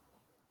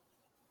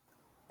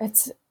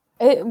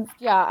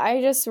 I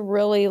just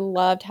really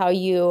loved how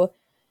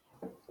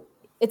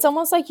it's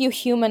almost like you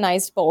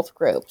humanized both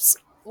groups.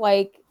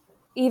 Like,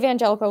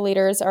 evangelical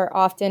leaders are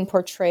often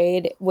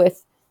portrayed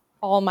with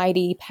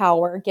almighty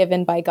power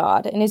given by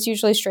God, and it's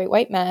usually straight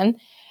white men.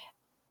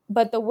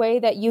 But the way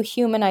that you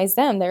humanize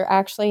them, they're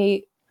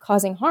actually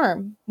causing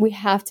harm. We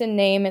have to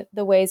name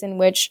the ways in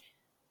which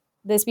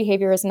this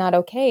behavior is not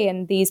okay,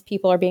 and these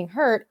people are being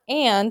hurt.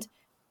 And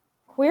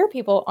queer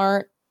people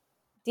aren't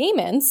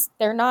demons.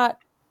 They're not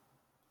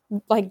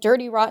like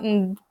dirty,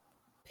 rotten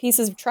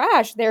pieces of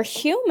trash. They're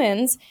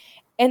humans,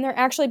 and they're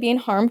actually being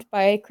harmed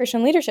by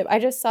Christian leadership. I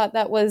just thought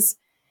that was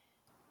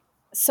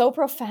so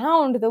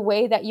profound, the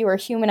way that you are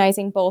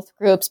humanizing both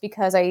groups,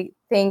 because I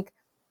think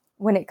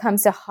when it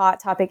comes to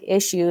hot topic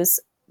issues,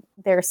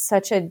 there's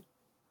such an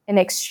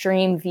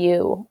extreme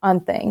view on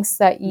things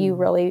that you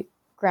really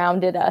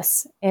grounded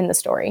us in the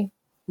story.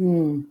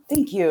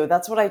 Thank you.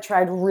 That's what I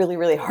tried really,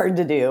 really hard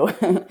to do.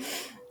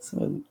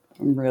 So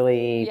I'm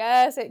really...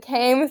 Yes, it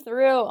came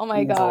through. Oh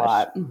my gosh. A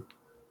lot.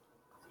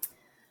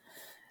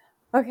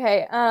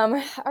 Okay.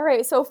 All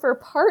right. So for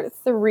part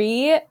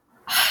 3,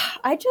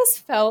 I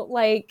just felt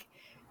like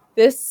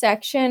this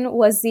section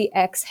was the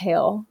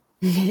exhale.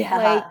 Yeah.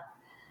 Like,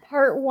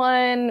 part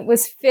 1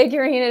 was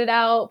figuring it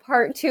out.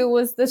 Part 2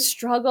 was the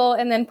struggle.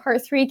 And then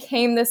part 3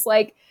 came this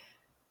like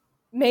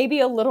maybe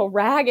a little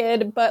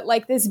ragged, but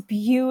like this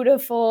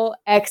beautiful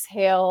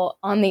exhale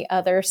on the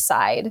other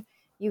side.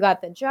 You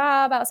got the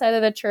job outside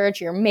of the church,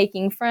 you're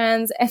making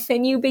friends, and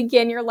then you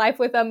begin your life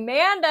with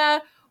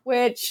Amanda,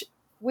 which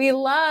we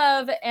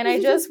love. And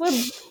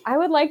I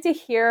would like to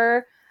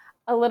hear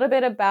a little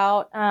bit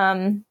about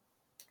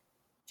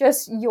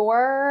just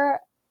your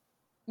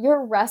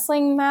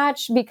wrestling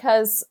match,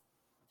 because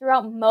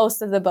throughout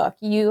most of the book,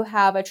 you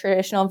have a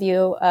traditional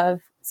view of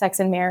sex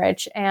and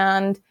marriage.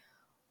 And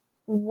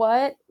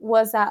what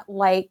was that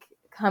like,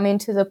 coming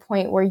to the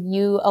point where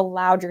you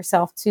allowed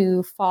yourself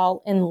to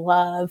fall in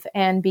love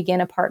and begin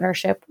a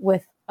partnership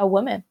with a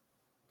woman?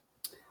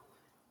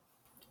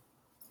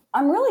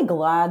 I'm really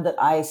glad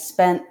that I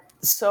spent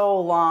so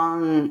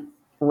long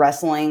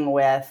wrestling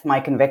with my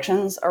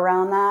convictions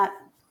around that,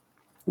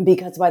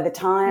 because by the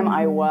time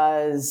I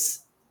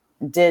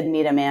did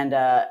meet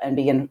Amanda and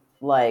begin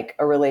like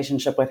a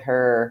relationship with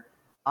her,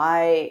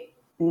 I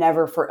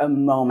never for a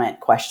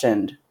moment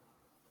questioned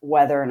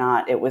whether or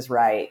not it was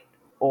right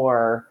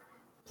or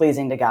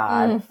pleasing to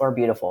God or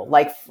beautiful.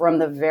 Like, from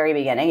the very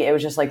beginning, it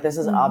was just like, this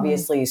is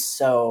obviously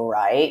so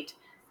right.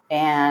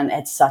 And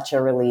it's such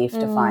a relief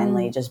to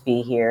finally just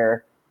be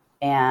here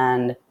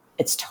And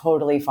it's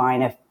totally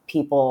fine if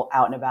people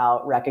out and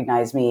about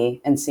recognize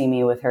me and see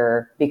me with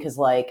her, because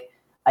like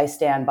I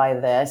stand by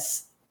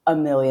this a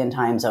million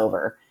times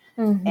over.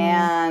 Mm-hmm.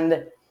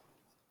 And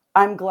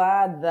I'm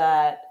glad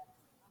that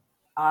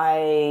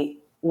I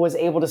was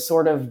able to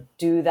sort of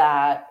do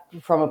that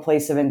from a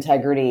place of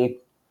integrity.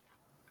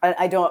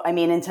 I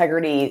mean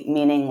integrity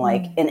meaning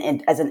like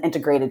as an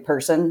integrated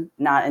person,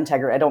 not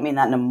integrity. I don't mean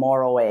that in a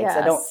moral way. Yes.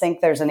 I don't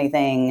think there's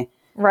anything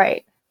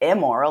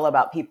immoral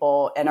about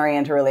people entering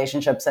into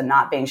relationships and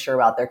not being sure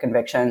about their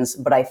convictions.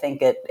 But I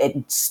think it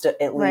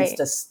leads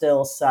to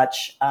still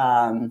such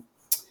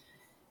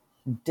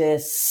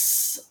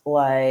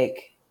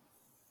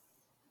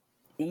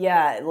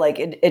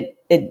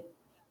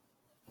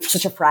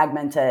such a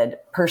fragmented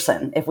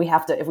person. If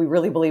we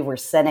really believe we're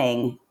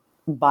sinning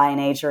by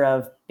nature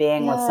of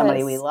being with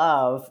somebody we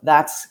love,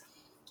 that's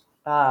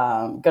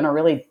going to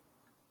really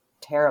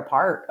tear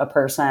apart a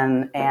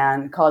person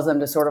and cause them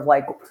to sort of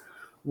like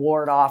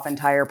ward off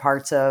entire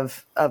parts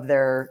of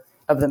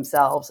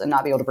themselves and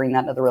not be able to bring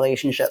that into the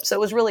relationship. So it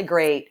was really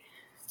great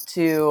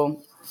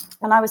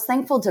and I was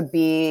thankful to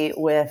be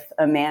with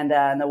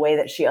Amanda and the way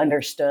that she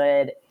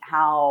understood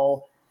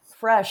how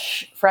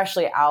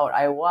freshly out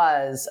I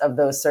was of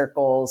those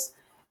circles,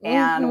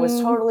 and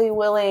was totally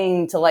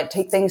willing to like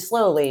take things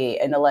slowly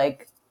and to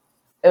like,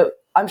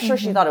 I'm sure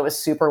she thought it was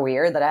super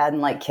weird that I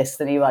hadn't like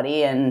kissed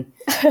anybody in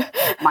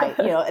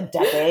a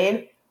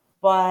decade,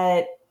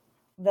 but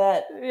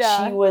that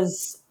she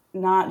was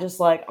not just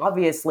like,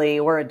 obviously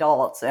we're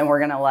adults and we're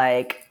going to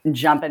like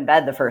jump in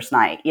bed the first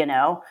night, you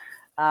know?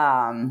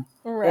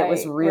 It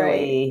was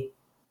really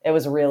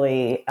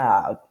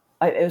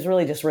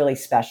just really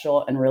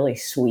special and really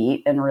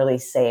sweet and really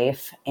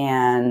safe.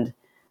 And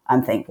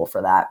I'm thankful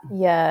for that.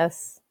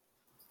 Yes.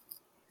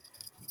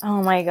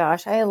 Oh my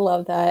gosh. I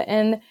love that.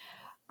 And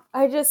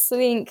I just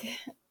think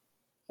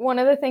one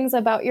of the things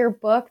about your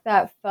book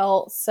that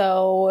felt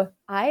so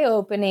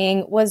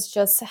eye-opening was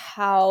just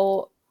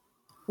how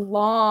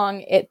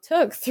long it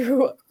took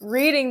through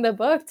reading the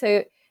book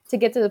to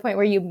get to the point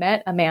where you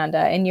met Amanda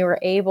and you were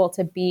able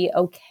to be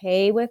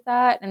okay with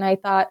that. And I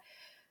thought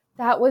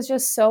that was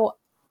just so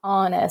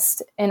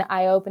honest and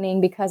eye-opening,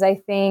 because I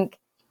think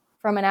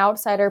from an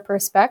outsider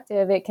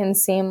perspective, it can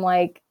seem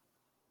like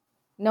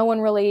no one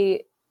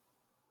really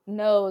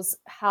knows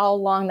how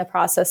long the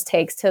process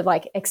takes to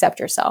like accept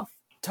yourself.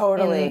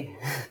 Totally. In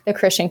the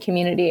Christian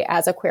community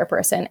as a queer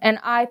person. And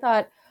I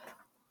thought,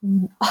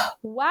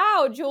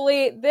 wow,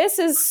 Julie, this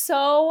is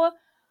so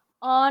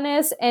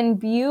honest and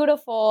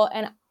beautiful.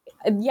 And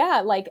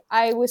like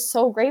I was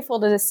so grateful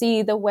to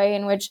see the way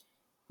in which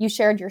you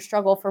shared your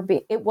struggle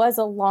it was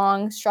a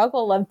long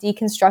struggle of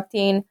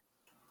deconstructing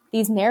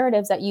these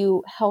narratives that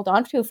you held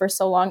onto for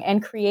so long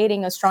and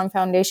creating a strong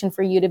foundation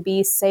for you to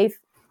be safe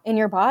in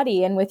your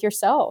body and with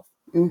yourself.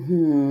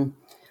 Mm-hmm.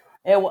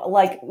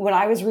 Like when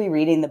I was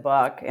rereading the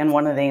book in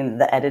one of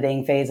the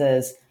editing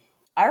phases,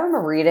 I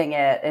remember reading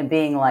it and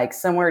being like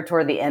somewhere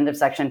toward the end of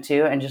section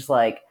 2 and just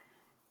like,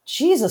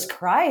 Jesus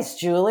Christ,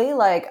 Julie,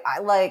 like I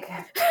like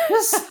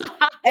just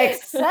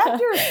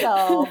accept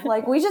yourself.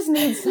 Like we just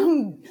need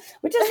some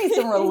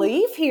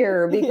relief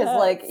here, because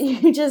like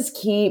you just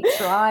keep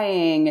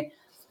trying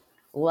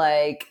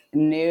like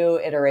new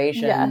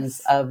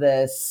iterations of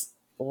this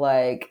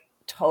like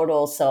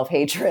total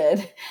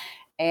self-hatred.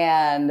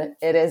 And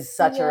it is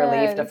such a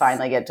relief to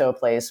finally get to a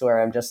place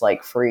where I'm just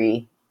like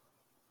free.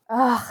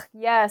 Oh,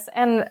 yes.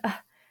 And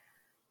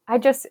I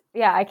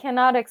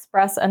cannot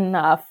express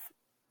enough.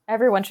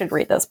 Everyone should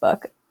read this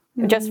book.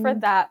 Just for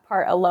that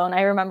part alone.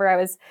 I remember I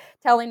was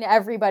telling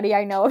everybody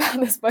I know about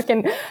this book,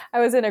 and I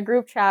was in a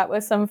group chat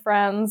with some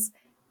friends,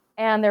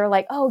 and they were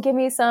like, oh, give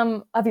me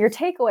some of your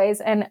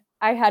takeaways. And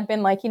I had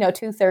been like,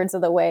 2/3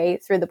 of the way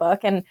through the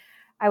book, and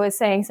I was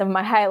saying some of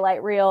my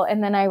highlight reel.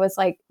 And then I was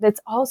like,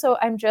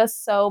 I'm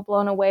just so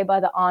blown away by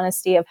the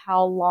honesty of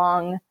how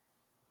long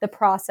the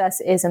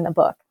process is in the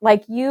book.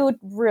 Like you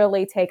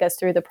really take us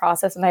through the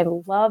process. And I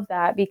love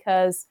that,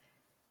 because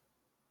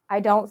I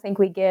don't think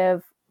we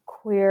give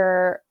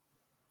queer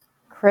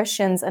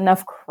Christians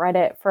enough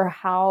credit for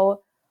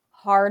how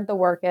hard the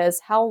work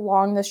is, how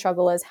long the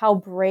struggle is, how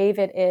brave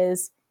it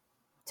is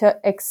to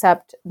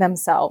accept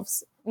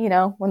themselves,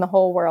 when the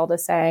whole world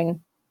is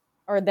saying,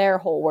 or their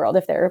whole world,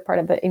 if they're part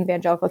of the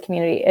evangelical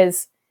community,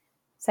 is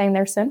saying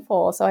they're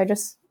sinful. So I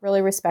just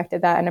really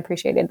respected that and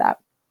appreciated that.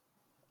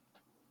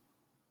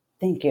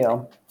 Thank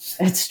you.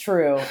 It's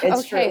true.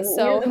 It's true.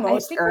 So you're the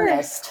most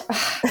earnest.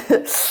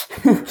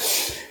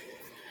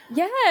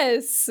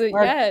 Yes,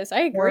 I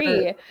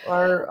agree.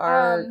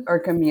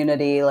 Our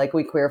community, like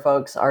we queer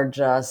folks, are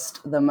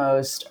just the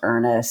most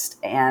earnest,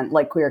 and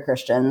like queer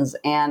Christians.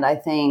 And I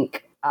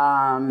think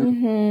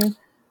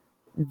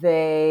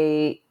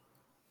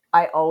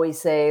I always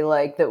say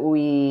like that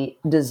we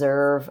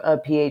deserve a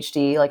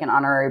PhD, like an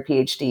honorary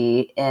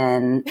PhD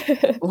in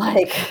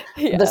like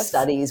the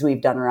studies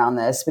we've done around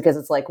this, because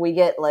it's like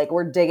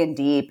we're digging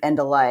deep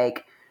into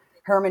like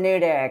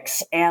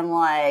hermeneutics and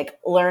like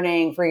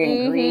learning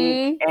freaking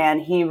Greek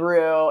and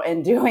Hebrew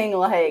and doing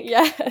like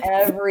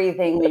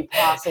everything we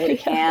possibly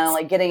can,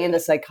 like getting into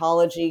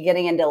psychology,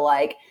 getting into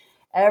like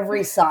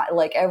every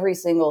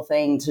single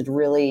thing to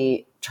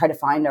really try to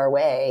find our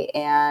way.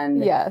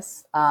 And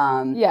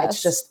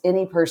it's just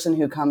any person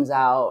who comes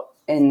out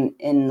in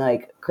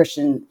like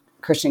Christian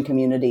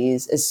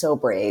communities is so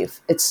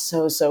brave. It's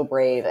so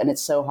brave, and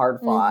it's so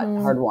hard fought,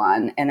 hard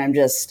won. And I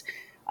just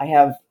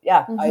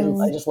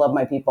love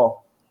my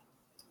people.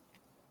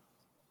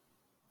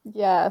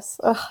 Yes.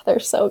 Oh, they're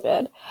so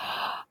good.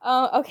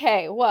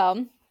 Okay.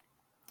 Well,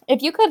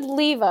 if you could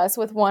leave us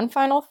with one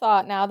final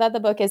thought now that the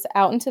book is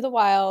out into the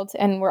wild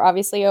and we're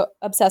obviously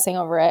obsessing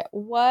over it,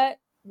 what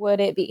would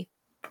it be?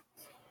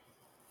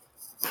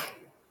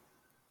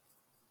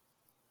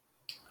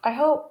 I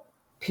hope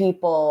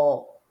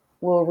people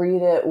will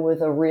read it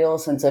with a real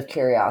sense of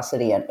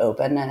curiosity and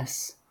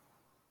openness.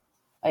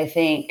 I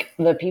think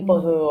the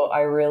people who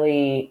I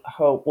really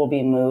hope will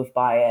be moved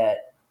by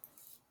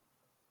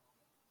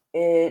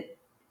it,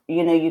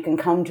 you can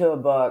come to a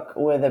book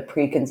with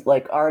a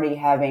like already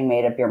having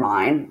made up your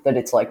mind that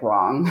it's like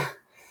wrong.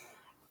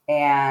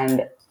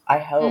 And I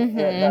hope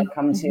that they'll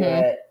come to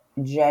it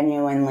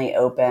genuinely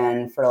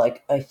open for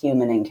like a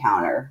human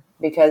encounter,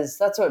 because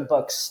that's what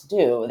books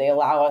do. They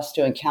allow us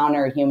to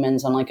encounter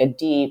humans on like a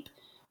deep,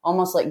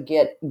 almost like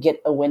get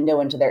a window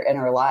into their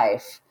inner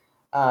life,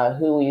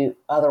 who we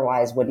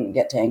otherwise wouldn't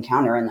get to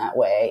encounter in that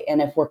way.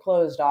 And if we're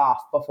closed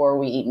off before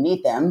we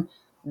meet them,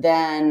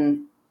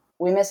 then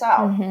we miss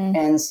out.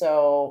 And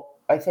so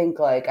I think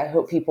like, I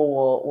hope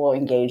people will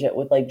engage it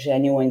with like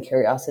genuine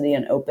curiosity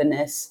and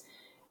openness.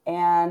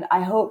 And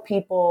I hope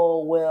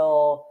people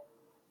will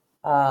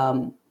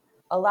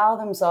allow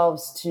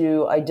themselves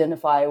to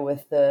identify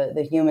with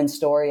the human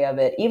story of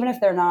it, even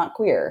if they're not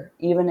queer,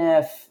 even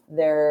if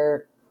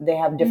they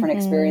have different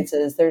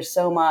experiences. There's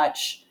so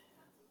much,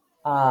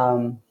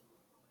 there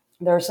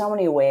are so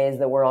many ways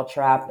that we're all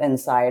trapped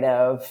inside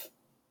of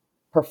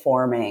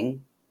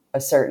performing a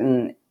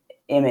certain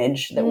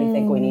image that we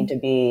think we need to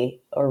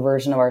be, or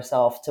version of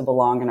ourselves to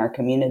belong in our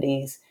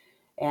communities.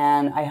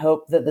 And I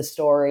hope that the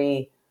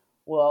story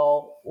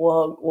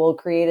will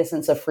create a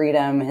sense of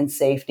freedom and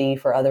safety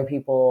for other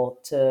people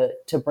to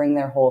bring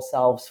their whole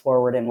selves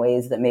forward in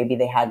ways that maybe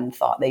they hadn't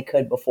thought they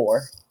could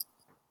before.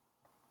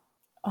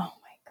 Oh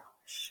my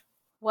gosh.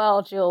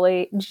 Well,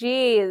 Julie,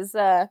 geez,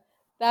 that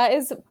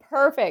is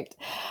perfect.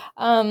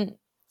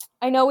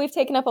 I know we've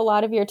taken up a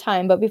lot of your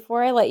time, but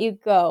before I let you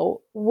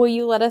go, will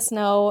you let us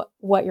know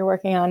what you're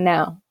working on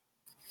now?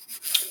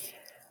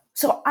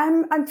 So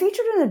I'm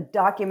featured in a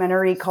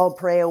documentary called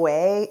Pray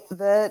Away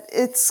that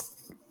it's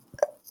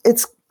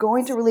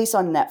going to release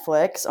on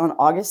Netflix on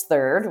August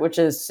 3rd, which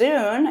is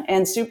soon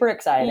and super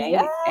exciting.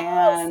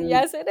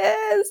 Yes, it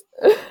is.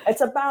 It's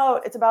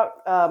about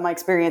my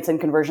experience in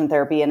conversion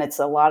therapy, and it's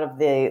a lot of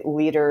the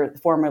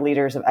former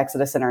leaders of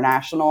Exodus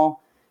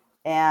International.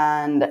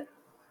 And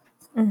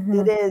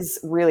it is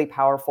really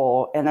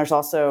powerful. And there's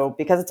also,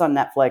 because it's on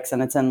Netflix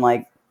and it's in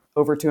like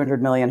over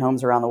 200 million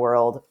homes around the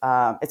world,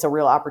 it's a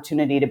real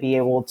opportunity to be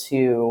able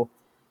to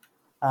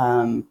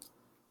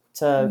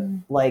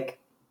like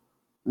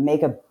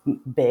make a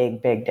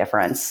big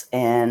difference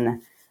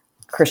in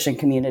Christian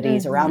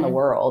communities around the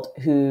world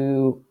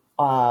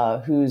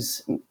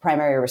whose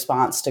primary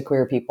response to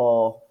queer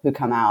people who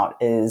come out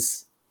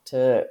is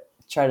to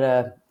try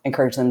to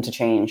encourage them to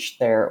change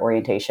their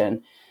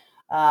orientation.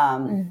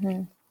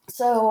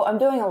 So I'm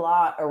doing a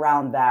lot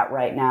around that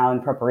right now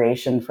in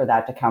preparation for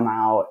that to come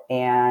out.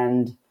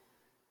 And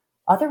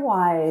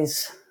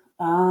otherwise,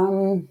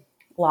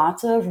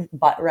 lots of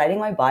riding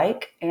my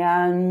bike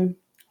and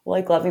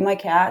like loving my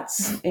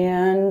cats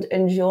and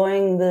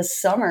enjoying the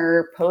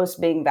summer post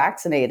being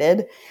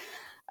vaccinated.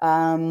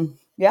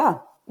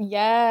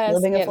 Yes.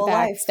 Living a full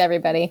life.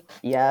 Everybody.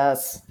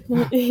 Yes.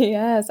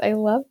 Yes. I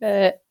love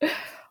it.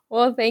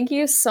 Well, thank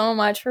you so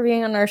much for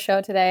being on our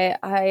show today.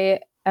 I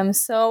am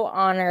so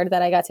honored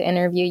that I got to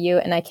interview you,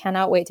 and I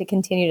cannot wait to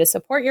continue to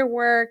support your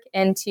work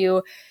and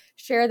to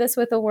share this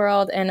with the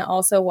world, and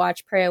also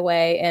watch Pray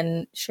Away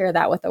and share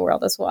that with the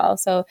world as well.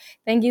 So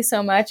thank you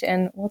so much,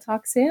 and we'll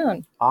talk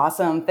soon.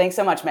 Awesome. Thanks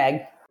so much,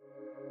 Meg.